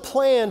 or one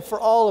plan for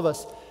all of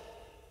us.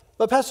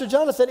 But Pastor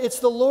Jonathan, it's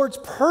the Lord's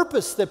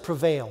purpose that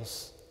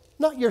prevails,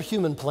 not your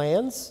human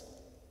plans.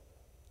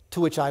 To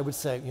which I would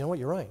say, you know what,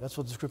 you're right. That's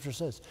what the Scripture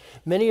says.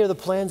 Many are the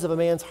plans of a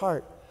man's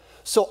heart.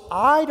 So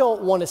I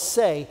don't want to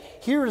say,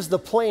 here is the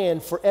plan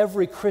for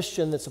every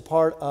Christian that's a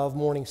part of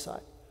Morningside.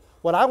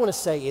 What I want to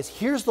say is,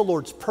 here's the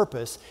Lord's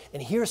purpose,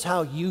 and here's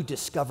how you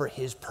discover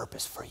His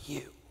purpose for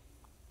you.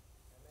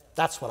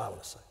 That's what I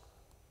want to say.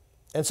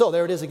 And so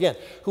there it is again.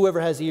 Whoever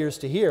has ears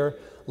to hear,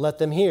 let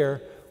them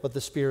hear what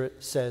the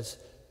Spirit says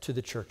to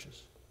the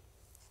churches.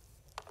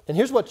 And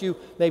here's what you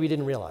maybe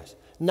didn't realize.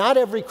 Not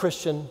every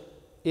Christian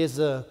is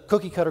a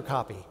cookie-cutter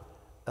copy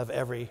of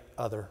every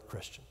other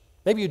Christian.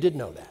 Maybe you did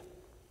know that.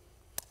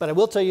 But I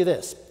will tell you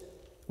this.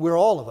 We're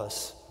all of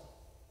us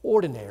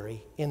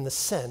ordinary in the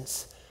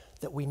sense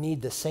that we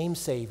need the same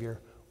Savior,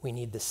 we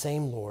need the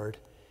same Lord.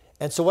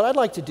 And so what I'd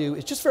like to do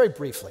is just very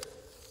briefly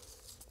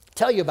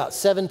tell you about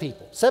 7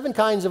 people, 7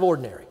 kinds of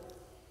ordinary.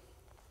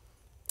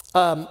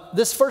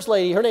 This first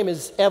lady, her name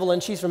is Evelyn.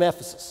 She's from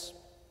Ephesus.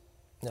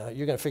 Now,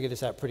 you're going to figure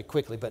this out pretty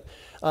quickly, but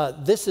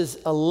this is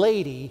a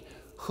lady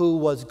who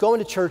was going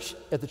to church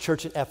at the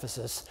church in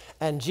Ephesus,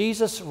 and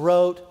Jesus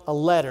wrote a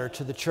letter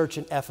to the church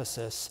in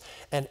Ephesus,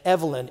 and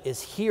Evelyn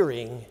is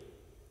hearing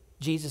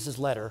Jesus'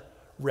 letter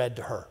read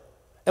to her.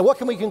 And what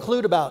can we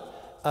conclude about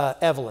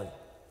Evelyn?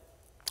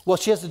 Well,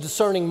 she has a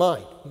discerning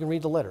mind. You can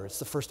read the letter. It's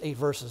the first 8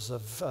 verses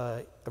of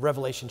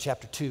Revelation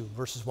chapter 2,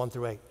 verses 1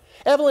 through 8.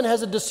 Evelyn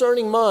has a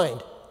discerning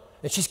mind,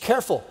 and she's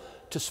careful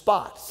to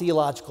spot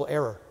theological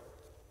error.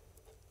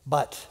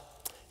 But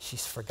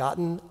she's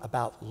forgotten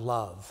about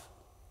love.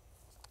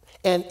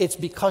 And it's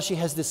because she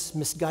has this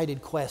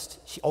misguided quest,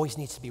 she always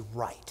needs to be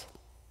right.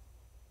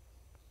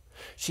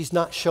 She's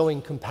not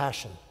showing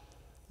compassion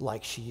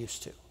like she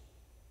used to.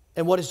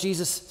 And what does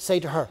Jesus say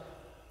to her?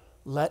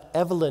 Let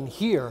Evelyn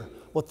hear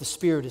what the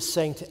Spirit is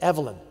saying to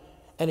Evelyn.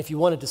 And if you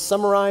wanted to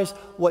summarize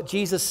what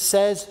Jesus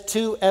says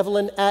to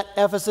Evelyn at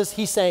Ephesus,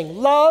 he's saying,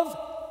 love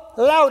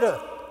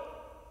louder.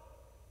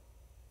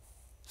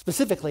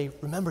 Specifically,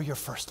 remember your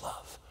first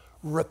love.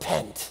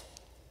 Repent.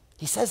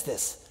 He says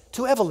this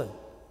to Evelyn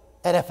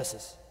at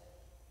Ephesus.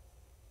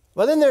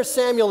 Well, then there's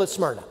Samuel at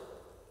Smyrna.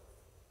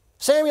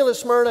 Samuel at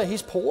Smyrna,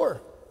 he's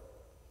poor.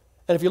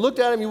 And if you looked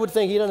at him, you would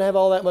think he doesn't have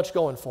all that much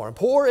going for him.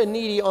 Poor and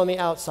needy on the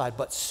outside.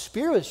 But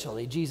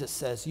spiritually, Jesus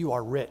says, you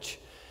are rich,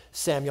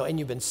 Samuel, and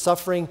you've been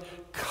suffering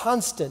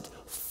constant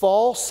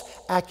false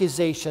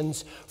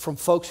accusations from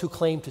folks who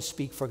claim to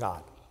speak for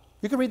God.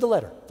 You can read the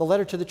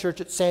letter to the church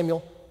of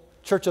Samuel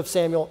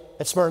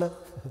at Smyrna.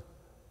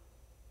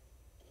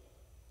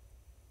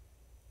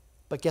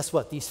 But guess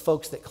what? These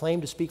folks that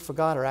claim to speak for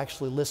God are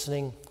actually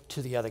listening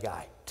to the other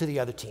guy, to the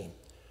other team.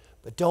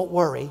 But don't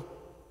worry.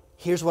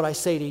 Here's what I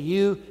say to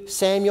you,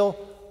 Samuel,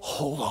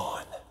 hold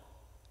on.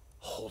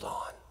 Hold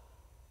on.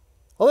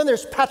 Well, then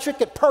there's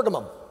Patrick at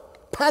Pergamum.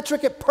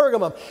 Patrick at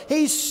Pergamum.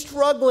 He's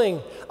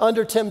struggling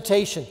under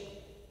temptation.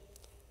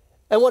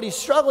 And what he's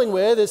struggling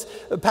with is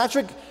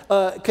Patrick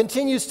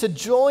continues to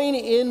join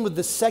in with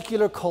the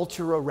secular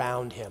culture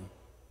around him.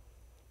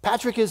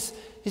 Patrick he's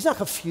not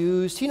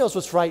confused. He knows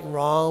what's right and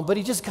wrong, but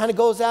he just kind of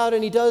goes out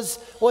and he does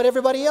what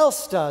everybody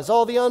else does,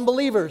 all the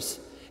unbelievers.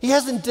 He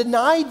hasn't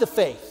denied the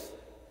faith,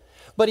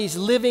 but he's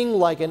living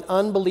like an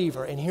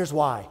unbeliever. And here's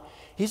why.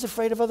 He's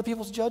afraid of other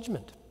people's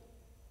judgment.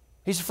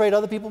 He's afraid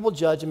other people will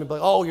judge him and be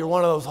like, oh, you're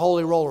one of those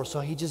holy rollers.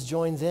 So he just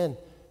joins in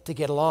to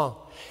get along.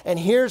 And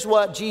here's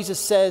what Jesus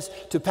says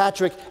to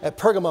Patrick at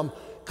Pergamum: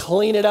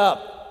 clean it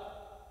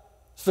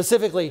up.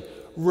 Specifically,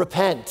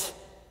 repent.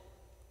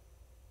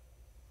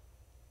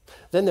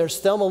 Then there's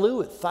Thelma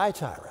Lou at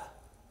Thyatira.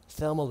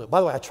 Thelma Lou. By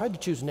the way, I tried to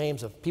choose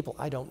names of people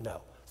I don't know.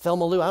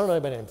 Thelma Lou, I don't know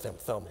anybody named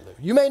Thelma Lou.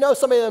 You may know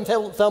somebody named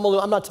Thelma Lou.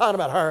 I'm not talking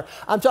about her.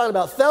 I'm talking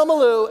about Thelma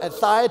Lou at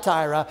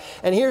Thyatira.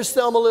 And here's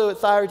Thelma Lou at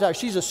Thyatira.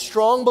 She's a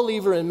strong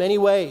believer in many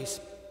ways.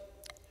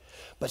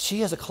 But she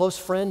has a close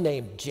friend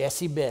named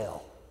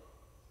Jezebel.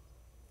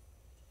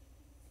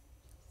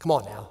 Come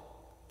on now.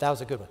 That was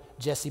a good one.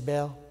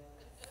 Jezebel.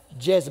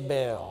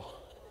 Jezebel.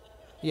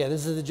 Yeah,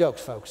 this is the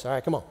jokes, folks. All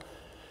right, come on.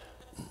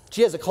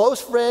 She has a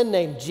close friend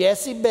named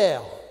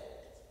Jezebel.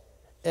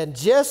 And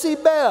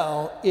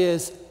Jezebel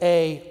is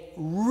a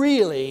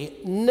really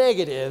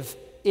negative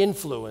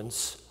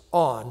influence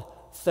on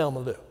Thelma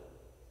Lou.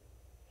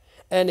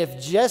 And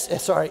if Jezebel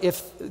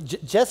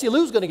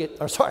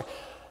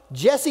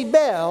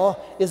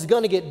is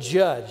going to get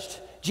judged,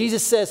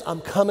 Jesus says,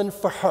 I'm coming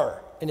for her,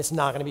 and it's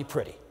not going to be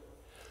pretty.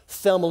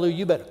 Thelma Lou,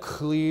 you better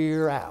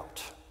clear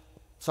out.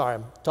 Sorry,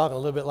 I'm talking a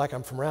little bit like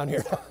I'm from around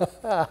here.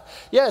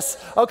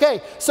 Yes, okay,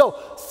 so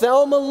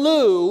Thelma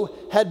Lou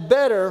had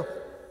better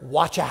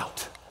watch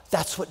out.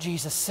 That's what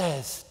Jesus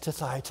says to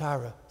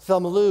Thyatira.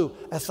 Thelma Lou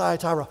at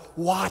Thyatira,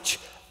 watch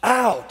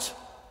out.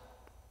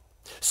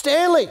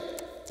 Stanley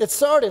at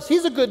Sardis,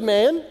 he's a good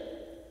man,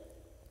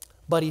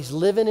 but he's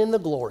living in the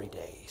glory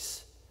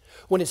days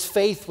when his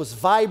faith was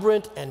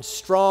vibrant and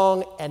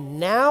strong, and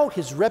now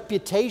his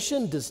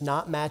reputation does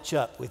not match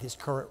up with his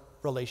current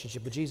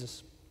relationship with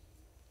Jesus.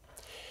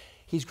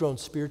 He's grown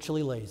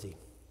spiritually lazy.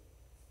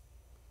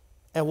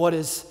 And what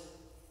does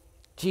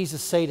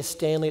Jesus say to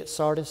Stanley at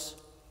Sardis?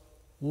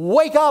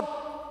 Wake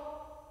up!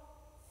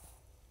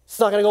 It's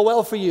not going to go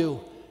well for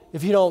you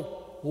if you don't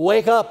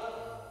wake up.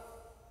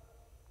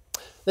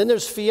 Then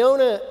there's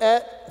Fiona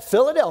at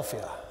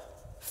Philadelphia.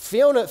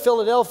 Fiona at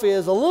Philadelphia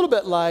is a little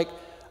bit like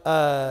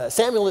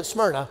Samuel at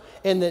Smyrna,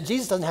 in that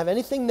Jesus doesn't have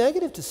anything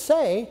negative to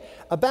say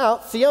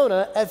about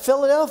Fiona at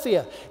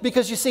Philadelphia.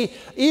 Because you see,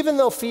 even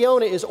though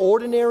Fiona is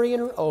ordinary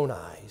in her own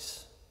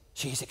eyes,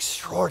 she's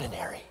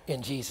extraordinary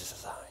in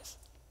Jesus' eyes.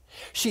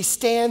 She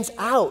stands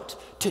out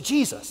to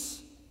Jesus.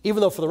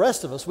 Even though for the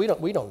rest of us, we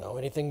don't know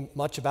anything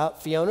much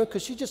about Fiona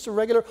because she's just a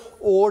regular,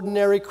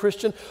 ordinary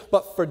Christian.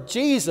 But for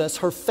Jesus,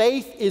 her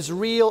faith is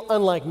real,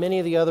 unlike many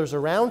of the others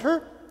around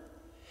her.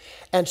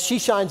 And she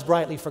shines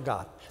brightly for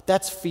God.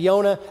 That's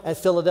Fiona at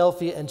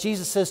Philadelphia. And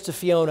Jesus says to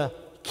Fiona,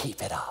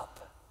 keep it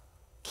up.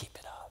 Keep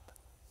it up.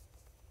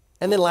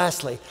 And then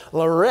lastly,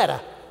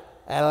 Loretta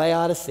at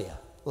Laodicea.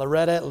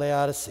 Loretta at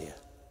Laodicea.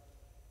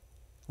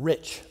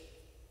 Rich.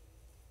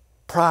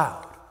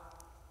 Proud.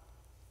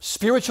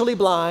 Spiritually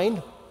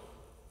blind.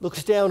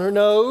 Looks down her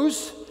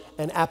nose.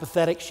 And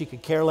apathetic. She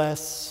could care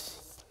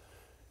less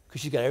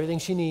because she's got everything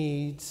she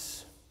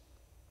needs.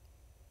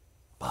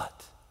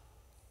 But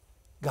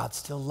God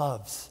still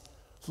loves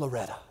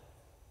Loretta.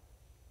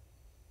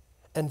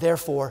 And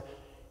therefore,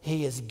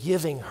 he is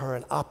giving her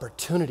an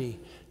opportunity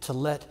to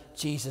let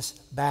Jesus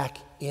back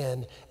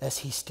in as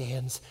he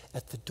stands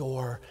at the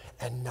door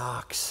and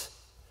knocks.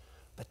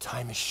 But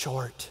time is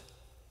short.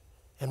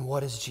 And what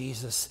does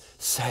Jesus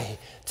say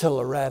to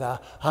Loretta?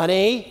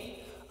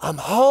 Honey, I'm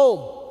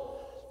home.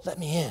 Let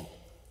me in.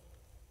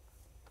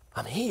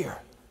 I'm here.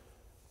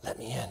 Let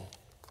me in.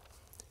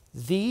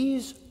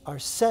 These are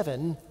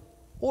 7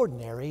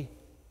 ordinary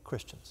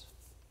Christians.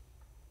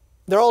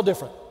 They're all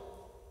different.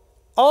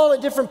 All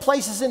at different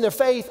places in their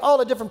faith,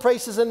 all at different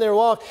places in their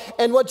walk.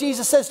 And what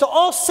Jesus says to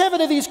all 7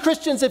 of these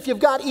Christians, if you've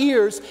got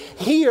ears,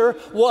 hear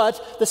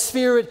what the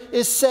Spirit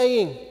is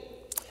saying.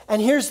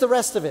 And here's the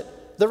rest of it,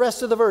 the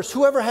rest of the verse.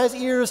 Whoever has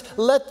ears,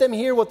 let them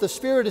hear what the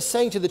Spirit is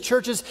saying to the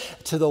churches.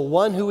 To the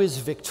one who is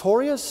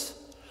victorious,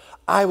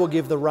 I will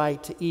give the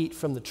right to eat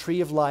from the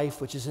tree of life,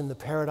 which is in the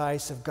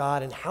paradise of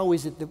God. And how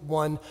is it that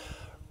one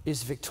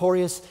is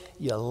victorious?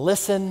 You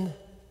listen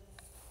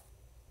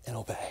and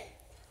obey.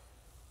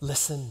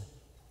 Listen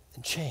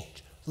and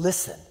change.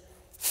 Listen,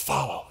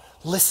 follow,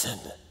 listen,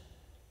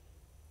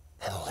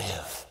 and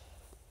live.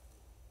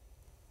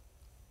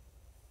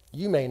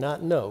 You may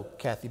not know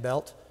Kathy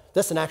Belt.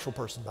 That's an actual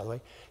person, by the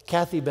way.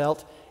 Kathy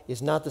Belt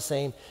is not the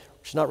same.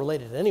 She's not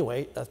related in any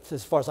way,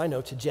 as far as I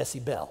know, to Jesse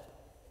Bell.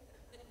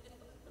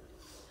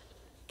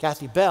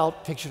 Kathy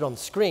Belt, pictured on the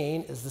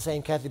screen, is the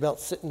same Kathy Belt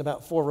sitting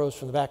about 4 rows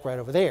from the back right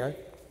over there.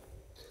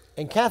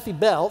 And Kathy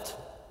Belt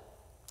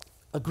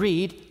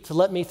agreed to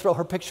let me throw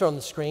her picture on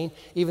the screen,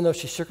 even though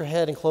she shook her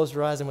head and closed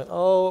her eyes and went,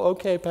 "Oh,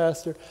 okay,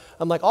 Pastor."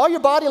 I'm like, all your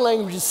body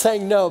language is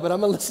saying no, but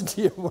I'm going to listen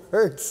to your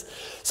words.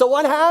 So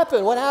what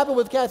happened? What happened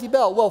with Kathy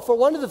Belt? Well, for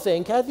one of the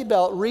things, Kathy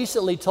Belt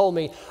recently told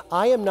me,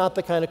 I am not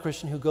the kind of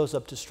Christian who goes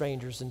up to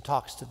strangers and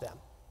talks to them.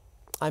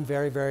 I'm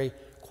very, very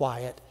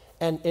quiet.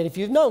 And if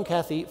you've known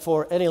Kathy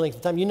for any length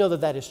of time, you know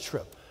that that is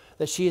true,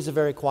 that she is a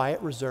very quiet,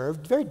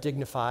 reserved, very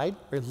dignified,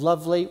 very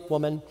lovely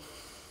woman.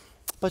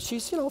 But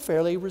she's,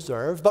 fairly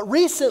reserved. But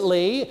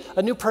recently,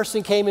 a new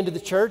person came into the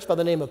church by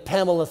the name of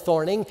Pamela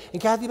Thorning,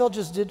 and Kathy Bell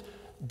just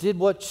did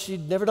what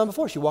she'd never done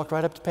before. She walked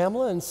right up to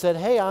Pamela and said,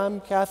 "Hey, I'm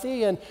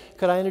Kathy, and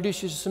could I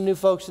introduce you to some new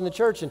folks in the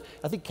church?" And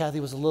I think Kathy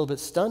was a little bit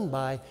stunned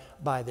by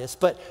this,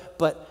 but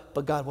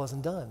God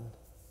wasn't done.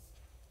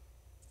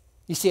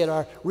 You see, at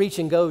our Reach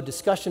and Go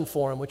discussion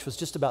forum, which was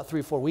just about 3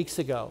 or 4 weeks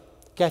ago,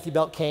 Kathy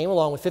Belt came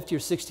along with 50 or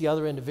 60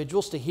 other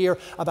individuals to hear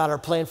about our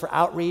plan for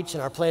outreach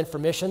and our plan for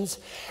missions.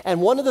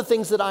 And one of the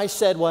things that I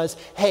said was,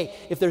 hey,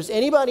 if there's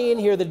anybody in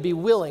here that'd be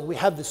willing, we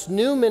have this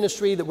new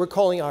ministry that we're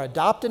calling our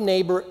Adopt a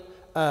Neighbor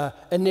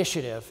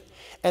initiative.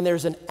 And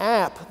there's an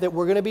app that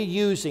we're going to be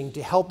using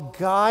to help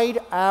guide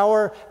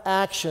our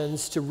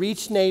actions to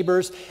reach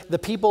neighbors, the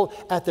people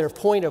at their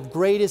point of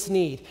greatest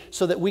need,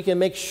 so that we can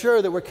make sure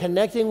that we're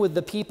connecting with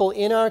the people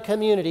in our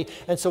community.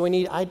 And so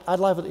I'd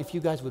love it if you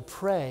guys would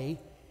pray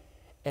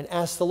and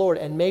ask the Lord.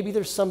 And maybe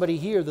there's somebody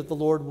here that the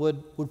Lord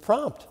would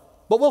prompt.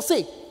 But we'll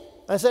see.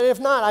 I said, if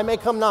not, I may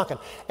come knocking.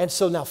 And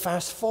so now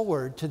fast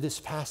forward to this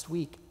past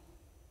week.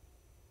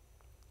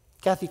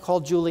 Kathy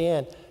called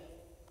Julianne,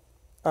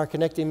 our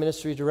Connecting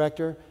Ministry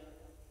Director,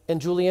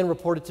 and Julianne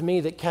reported to me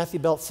that Kathy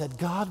Belt said,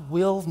 "God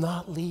will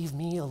not leave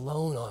me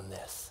alone on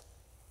this.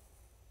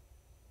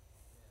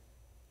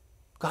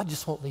 God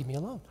just won't leave me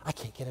alone. I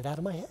can't get it out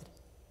of my head.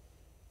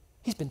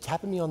 He's been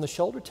tapping me on the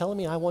shoulder, telling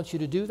me, I want you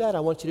to do that, I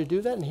want you to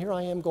do that, and here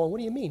I am going, what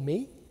do you mean,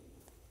 me?"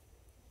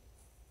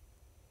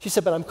 She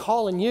said, "But I'm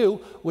calling you.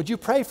 Would you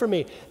pray for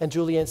me?" And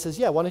Julianne says,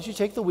 "Yeah, why don't you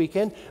take the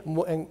weekend,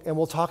 and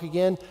we'll talk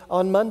again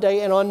on Monday."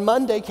 And on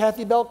Monday,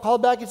 Kathy Belt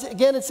called back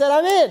again and said,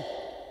 "I'm in."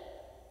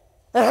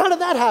 And how did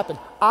that happen?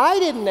 I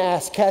didn't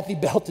ask Kathy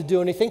Belt to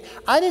do anything.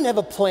 I didn't have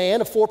a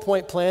plan, a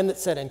 4-point plan that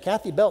said, and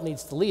Kathy Belt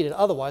needs to lead it,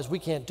 otherwise we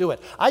can't do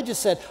it. I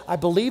just said, I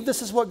believe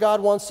this is what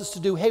God wants us to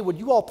do. Hey, would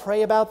you all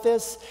pray about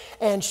this?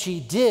 And she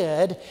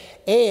did,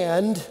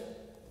 and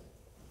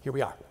here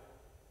we are.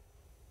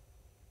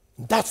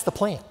 That's the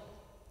plan.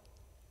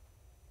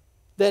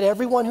 That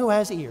everyone who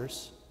has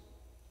ears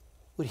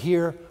would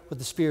hear what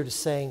the Spirit is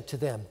saying to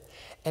them.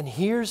 And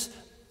here's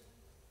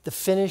the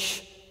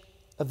finish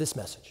of this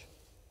message.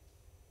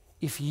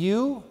 If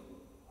you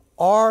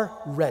are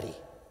ready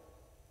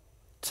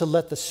to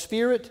let the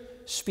Spirit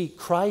speak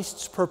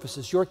Christ's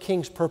purposes, your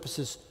King's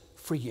purposes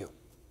for you,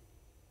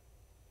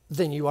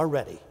 then you are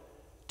ready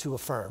to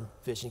affirm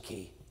Vision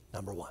Key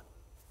number 1.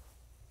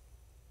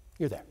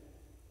 You're there.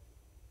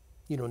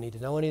 You don't need to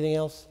know anything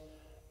else,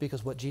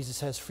 because what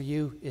Jesus has for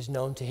you is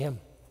known to Him.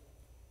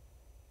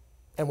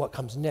 And what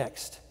comes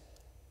next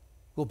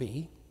will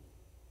be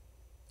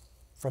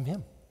from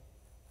Him.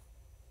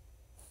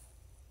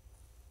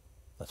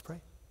 Let's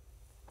pray.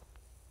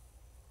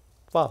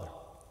 Father,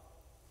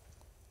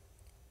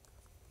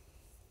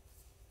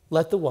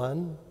 let the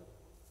one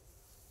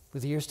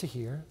with ears to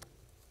hear,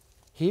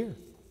 hear.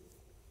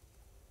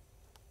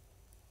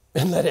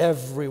 And let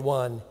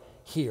everyone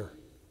here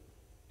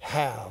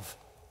have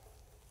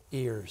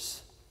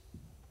ears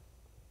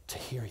to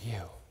hear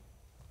you.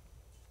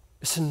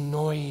 It's a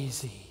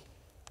noisy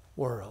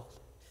world.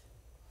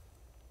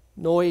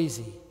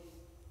 Noisy,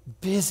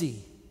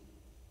 busy,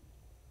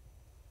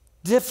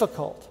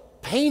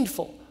 difficult,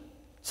 painful,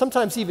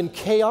 sometimes even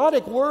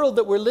chaotic world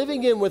that we're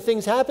living in, where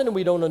things happen and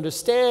we don't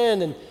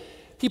understand, and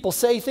people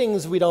say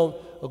things we don't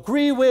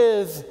agree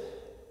with.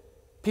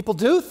 People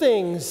do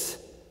things,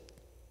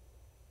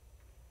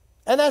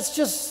 and that's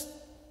just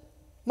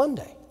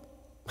Monday.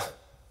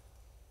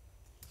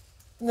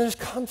 And there's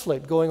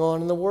conflict going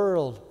on in the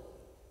world,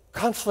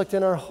 conflict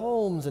in our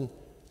homes, and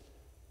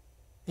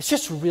it's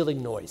just really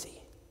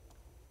noisy.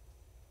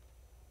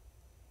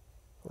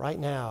 Right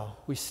now,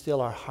 we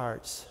still our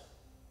hearts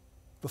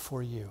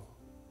before you.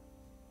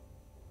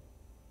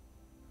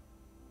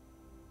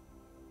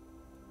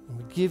 And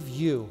we give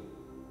you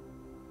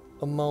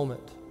a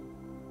moment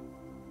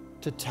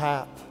to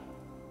tap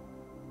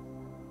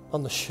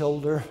on the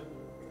shoulder,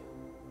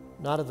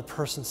 not of the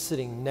person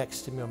sitting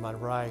next to me on my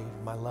right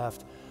or my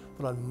left,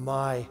 but on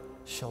my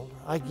shoulder.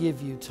 I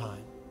give you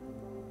time.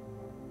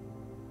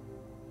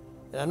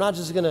 And I'm not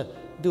just going to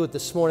do it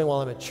this morning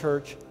while I'm at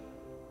church.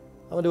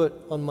 I'm going to do it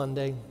on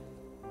Monday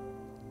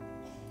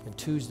and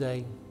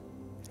Tuesday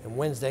and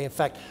Wednesday. In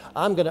fact,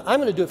 I'm going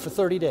to do it for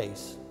 30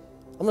 days.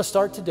 I'm going to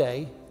start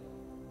today.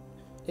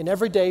 And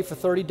every day for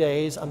 30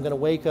 days, I'm going to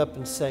wake up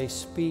and say,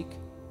 speak,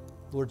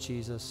 Lord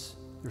Jesus,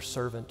 your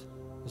servant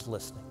is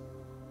listening.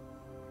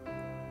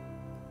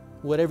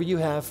 Whatever you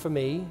have for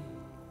me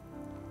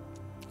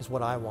is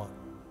what I want.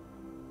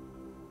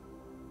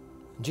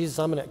 And Jesus,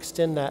 I'm going to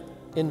extend that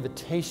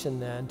invitation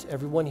then to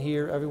everyone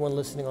here, everyone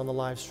listening on the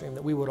live stream,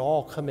 that we would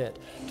all commit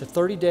to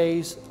 30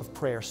 days of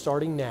prayer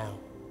starting now,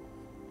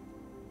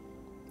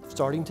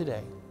 starting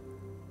today,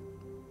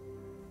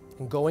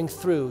 and going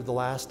through the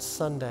last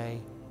Sunday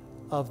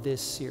of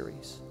this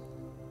series,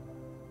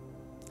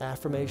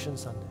 Affirmation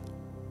Sunday.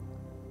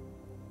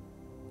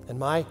 And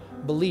my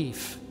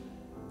belief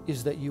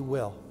is that you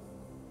will.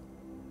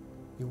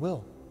 You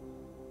will.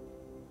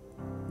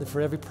 That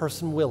for every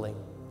person willing,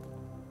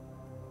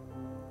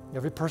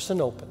 every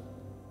person open,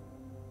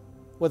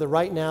 whether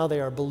right now they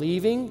are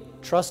believing,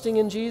 trusting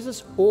in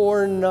Jesus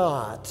or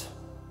not,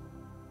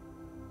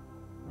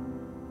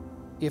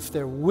 if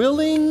they're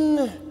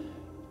willing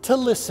to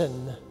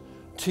listen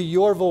to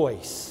your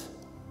voice,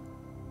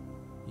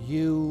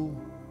 you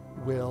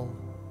will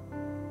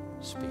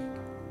speak.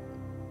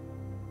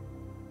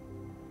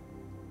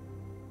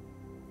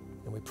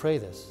 And we pray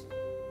this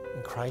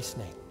in Christ's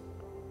name.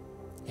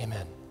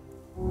 Amen.